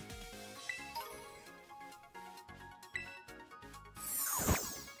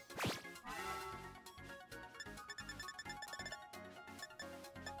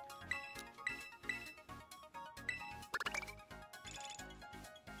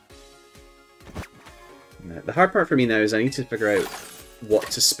 The hard part for me now is I need to figure out what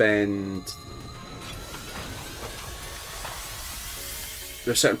to spend.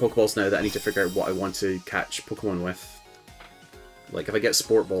 There's certain Pokeballs now that I need to figure out what I want to catch Pokemon with. Like, if I get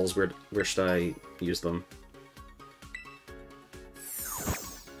Sport Balls, where should I use them?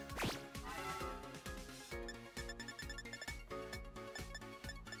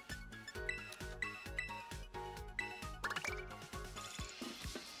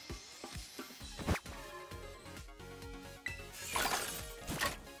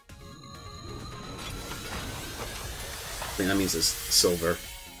 I think that means it's silver.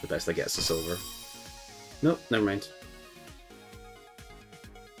 The best I get is the silver. Nope, never mind.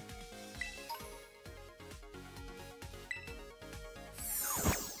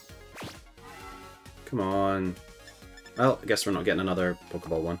 Come on. Well, I guess we're not getting another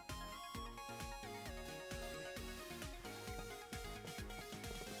Pokeball one.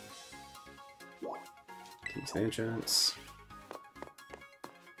 Into the entrance.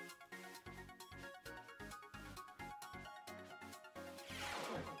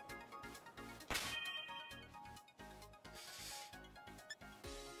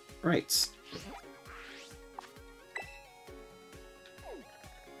 Right.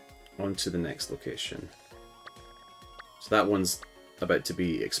 On to the next location. So that one's about to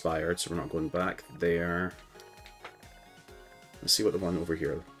be expired, so we're not going back there. Let's see what the one over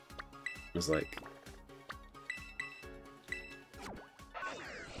here is like.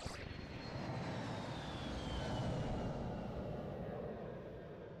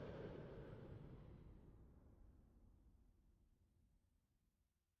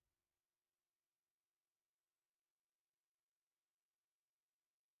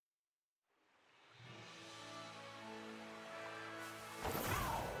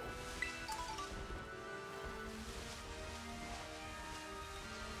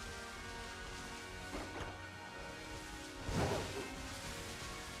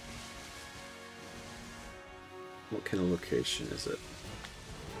 What kind of location is it?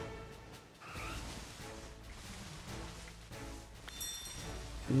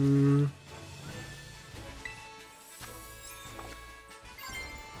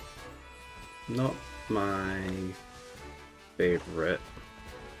 Not my favorite.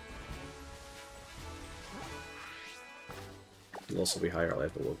 It'll also be higher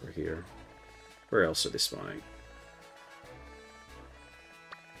level over here. Where else are they spawning?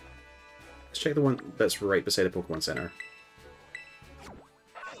 Let's check the one that's right beside the Pokemon Center.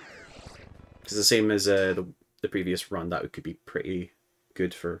 It's the same as the previous run. That could be pretty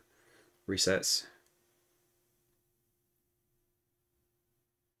good for resets.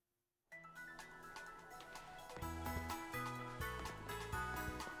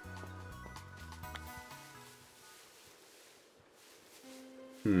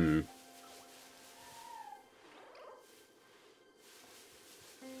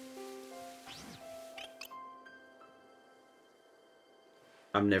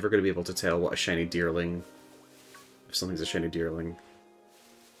 I'm never going to be able to tell what a shiny deerling, if something's a shiny deerling.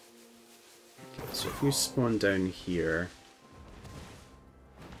 Okay, so if you spawn down here...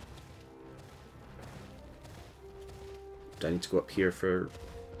 Do I need to go up here for...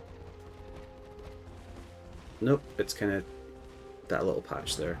 Nope, it's kind of that little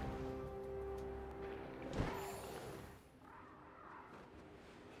patch there.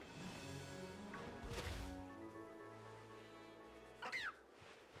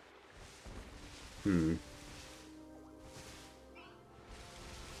 Hmm.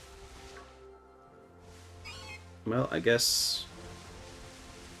 Well, I guess...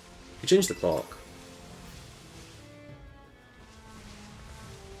 we change the clock.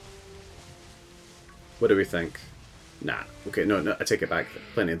 What do we think? Nah. Okay, no, I take it back.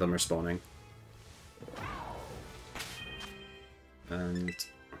 Plenty of them are spawning. And...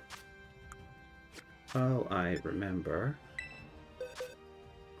 well, I remember...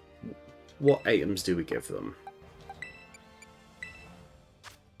 what items do we give them?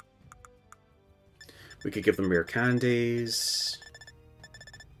 We could give them rare candies...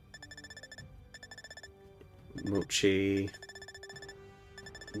 mochi...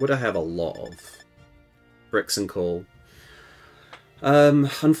 would I have a lot of? Bricks and coal.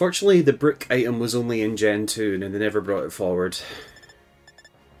 Unfortunately, the brick item was only in Gen 2 and they never brought it forward.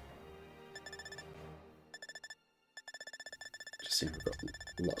 Just seeing we've got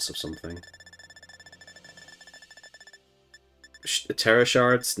lots of something. Terra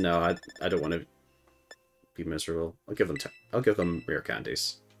shards? No, I don't want to be miserable. I'll give them rare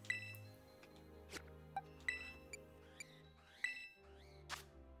candies.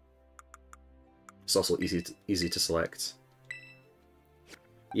 It's also easy to select.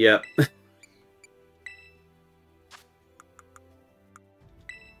 Yep.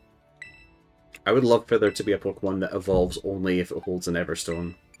 I would love for there to be a Pokemon that evolves only if it holds an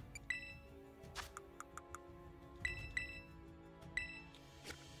Everstone.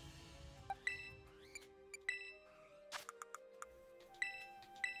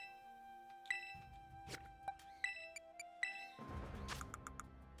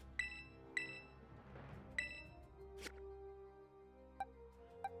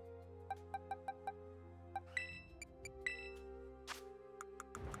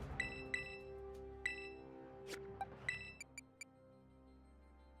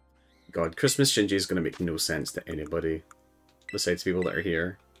 God, Christmas Shinji is going to make no sense to anybody besides people that are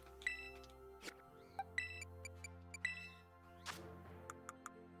here.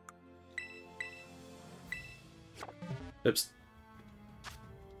 Oops.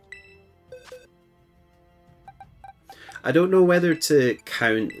 I don't know whether to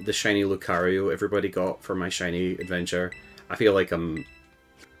count the shiny Lucario everybody got for my shiny adventure. I feel like that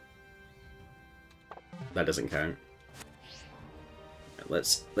doesn't count.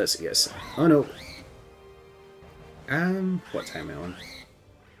 Let's guess. Oh no. What time am I on?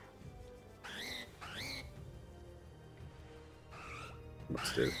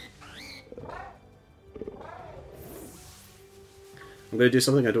 Let's do. I'm gonna do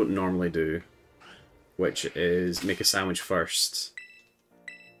something I don't normally do, which is make a sandwich first,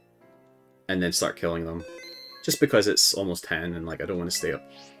 and then start killing them. Just because it's almost 10 and like I don't want to stay up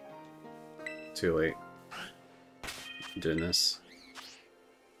too late doing this.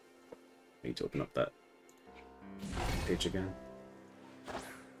 I need to open up that page again.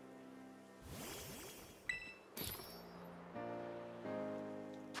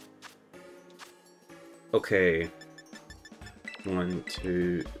 Okay. 1,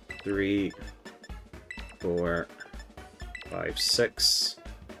 2, 3, 4, 5, 6.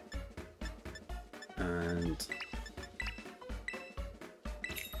 And...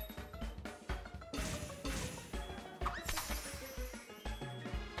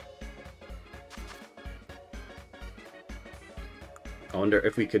 I wonder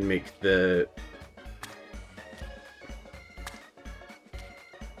if we can make the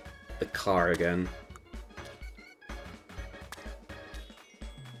car again.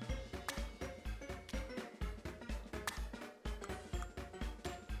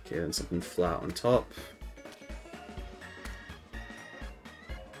 Okay, then something flat on top.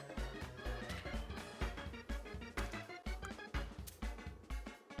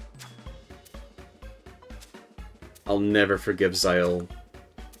 I'll never forgive Zyle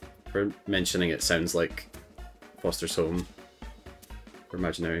for mentioning it sounds like Foster's Home for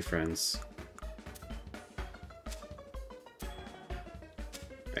imaginary friends.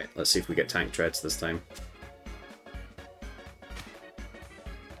 Right, let's see if we get tank treads this time.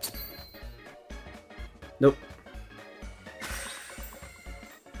 Nope.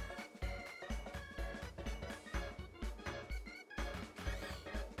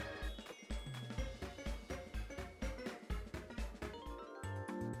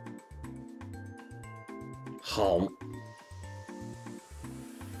 Home.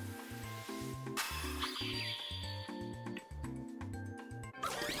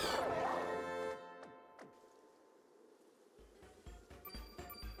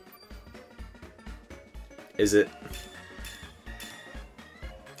 Is it?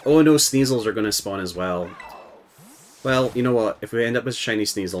 Oh no, Sneasels are going to spawn as well. Well, you know what? If we end up with shiny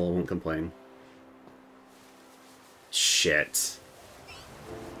Sneasel, I won't complain. Shit.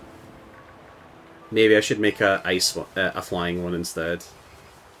 Maybe I should make a a flying one instead.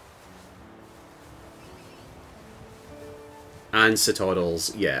 And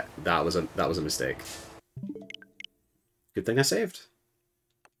Citoddles, yeah, that was a mistake. Good thing I saved.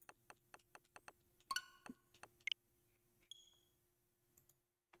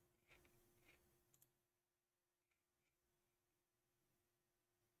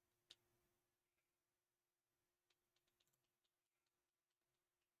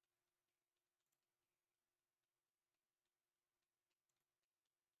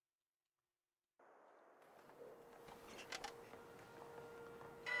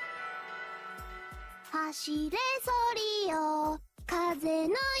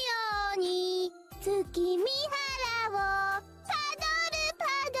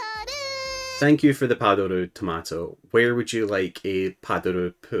 Thank you for the Padoru tomato. Where would you like a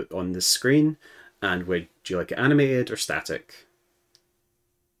Padoru put on the screen? And would you like it animated or static?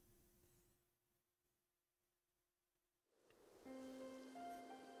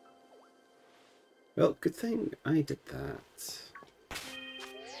 Well, good thing I did that.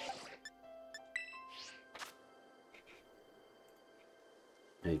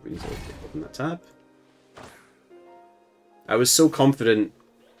 I need to open that tab. I was so confident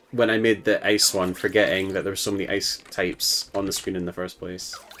when I made the ice one, forgetting that there were so many ice types on the screen in the first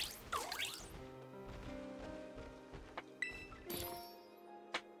place.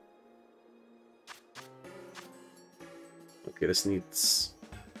 Okay, this needs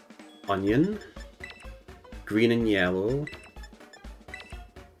onion, green and yellow,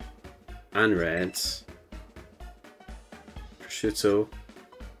 and red, prosciutto,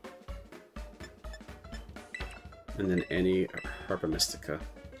 and then any herba mystica.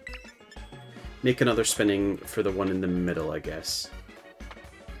 Make another spinning for the one in the middle, I guess.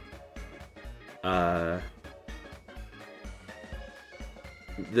 The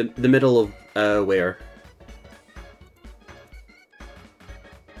middle of where?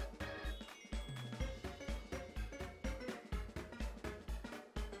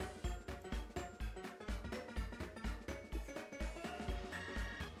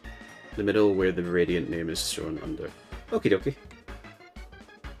 The middle where the radiant name is shown under. Okie dokie.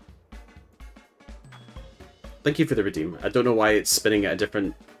 Thank you for the redeem. I don't know why it's spinning at a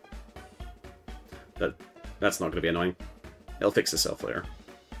different... That's not going to be annoying. It'll fix itself later.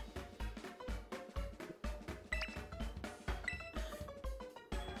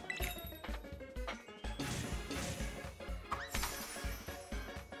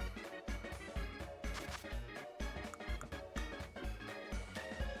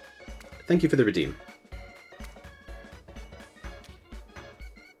 Thank you for the redeem.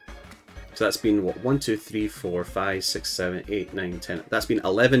 So that's been, what, 1, 2, 3, 4, 5, 6, 7, 8, 9, 10. That's been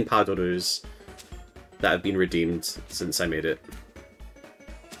 11 Padorus that have been redeemed since I made it.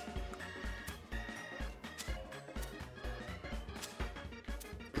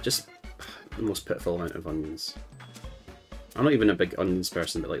 Just the most pitiful amount of onions. I'm not even a big onions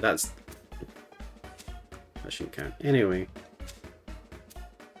person, but like that shouldn't count. Anyway.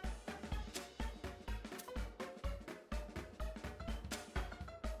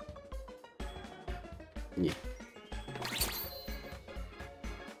 Yeah.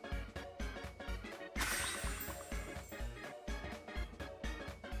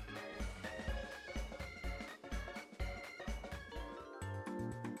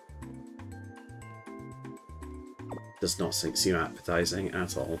 Does not seem appetizing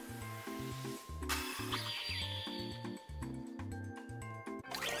at all.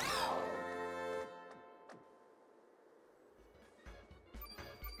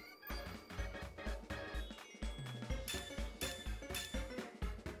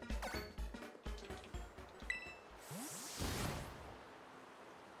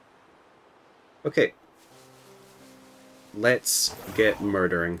 Okay. Let's get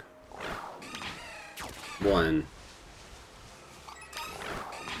murdering. 1,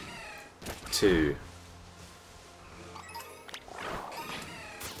 2,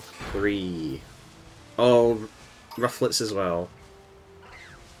 3. Oh, rufflets as well.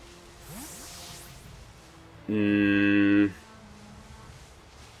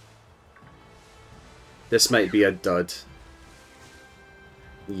 This might be a dud.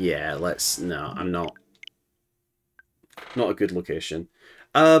 Yeah, let's... No, I'm not. Not a good location.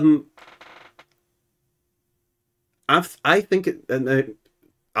 I think it...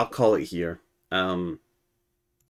 I'll call it here.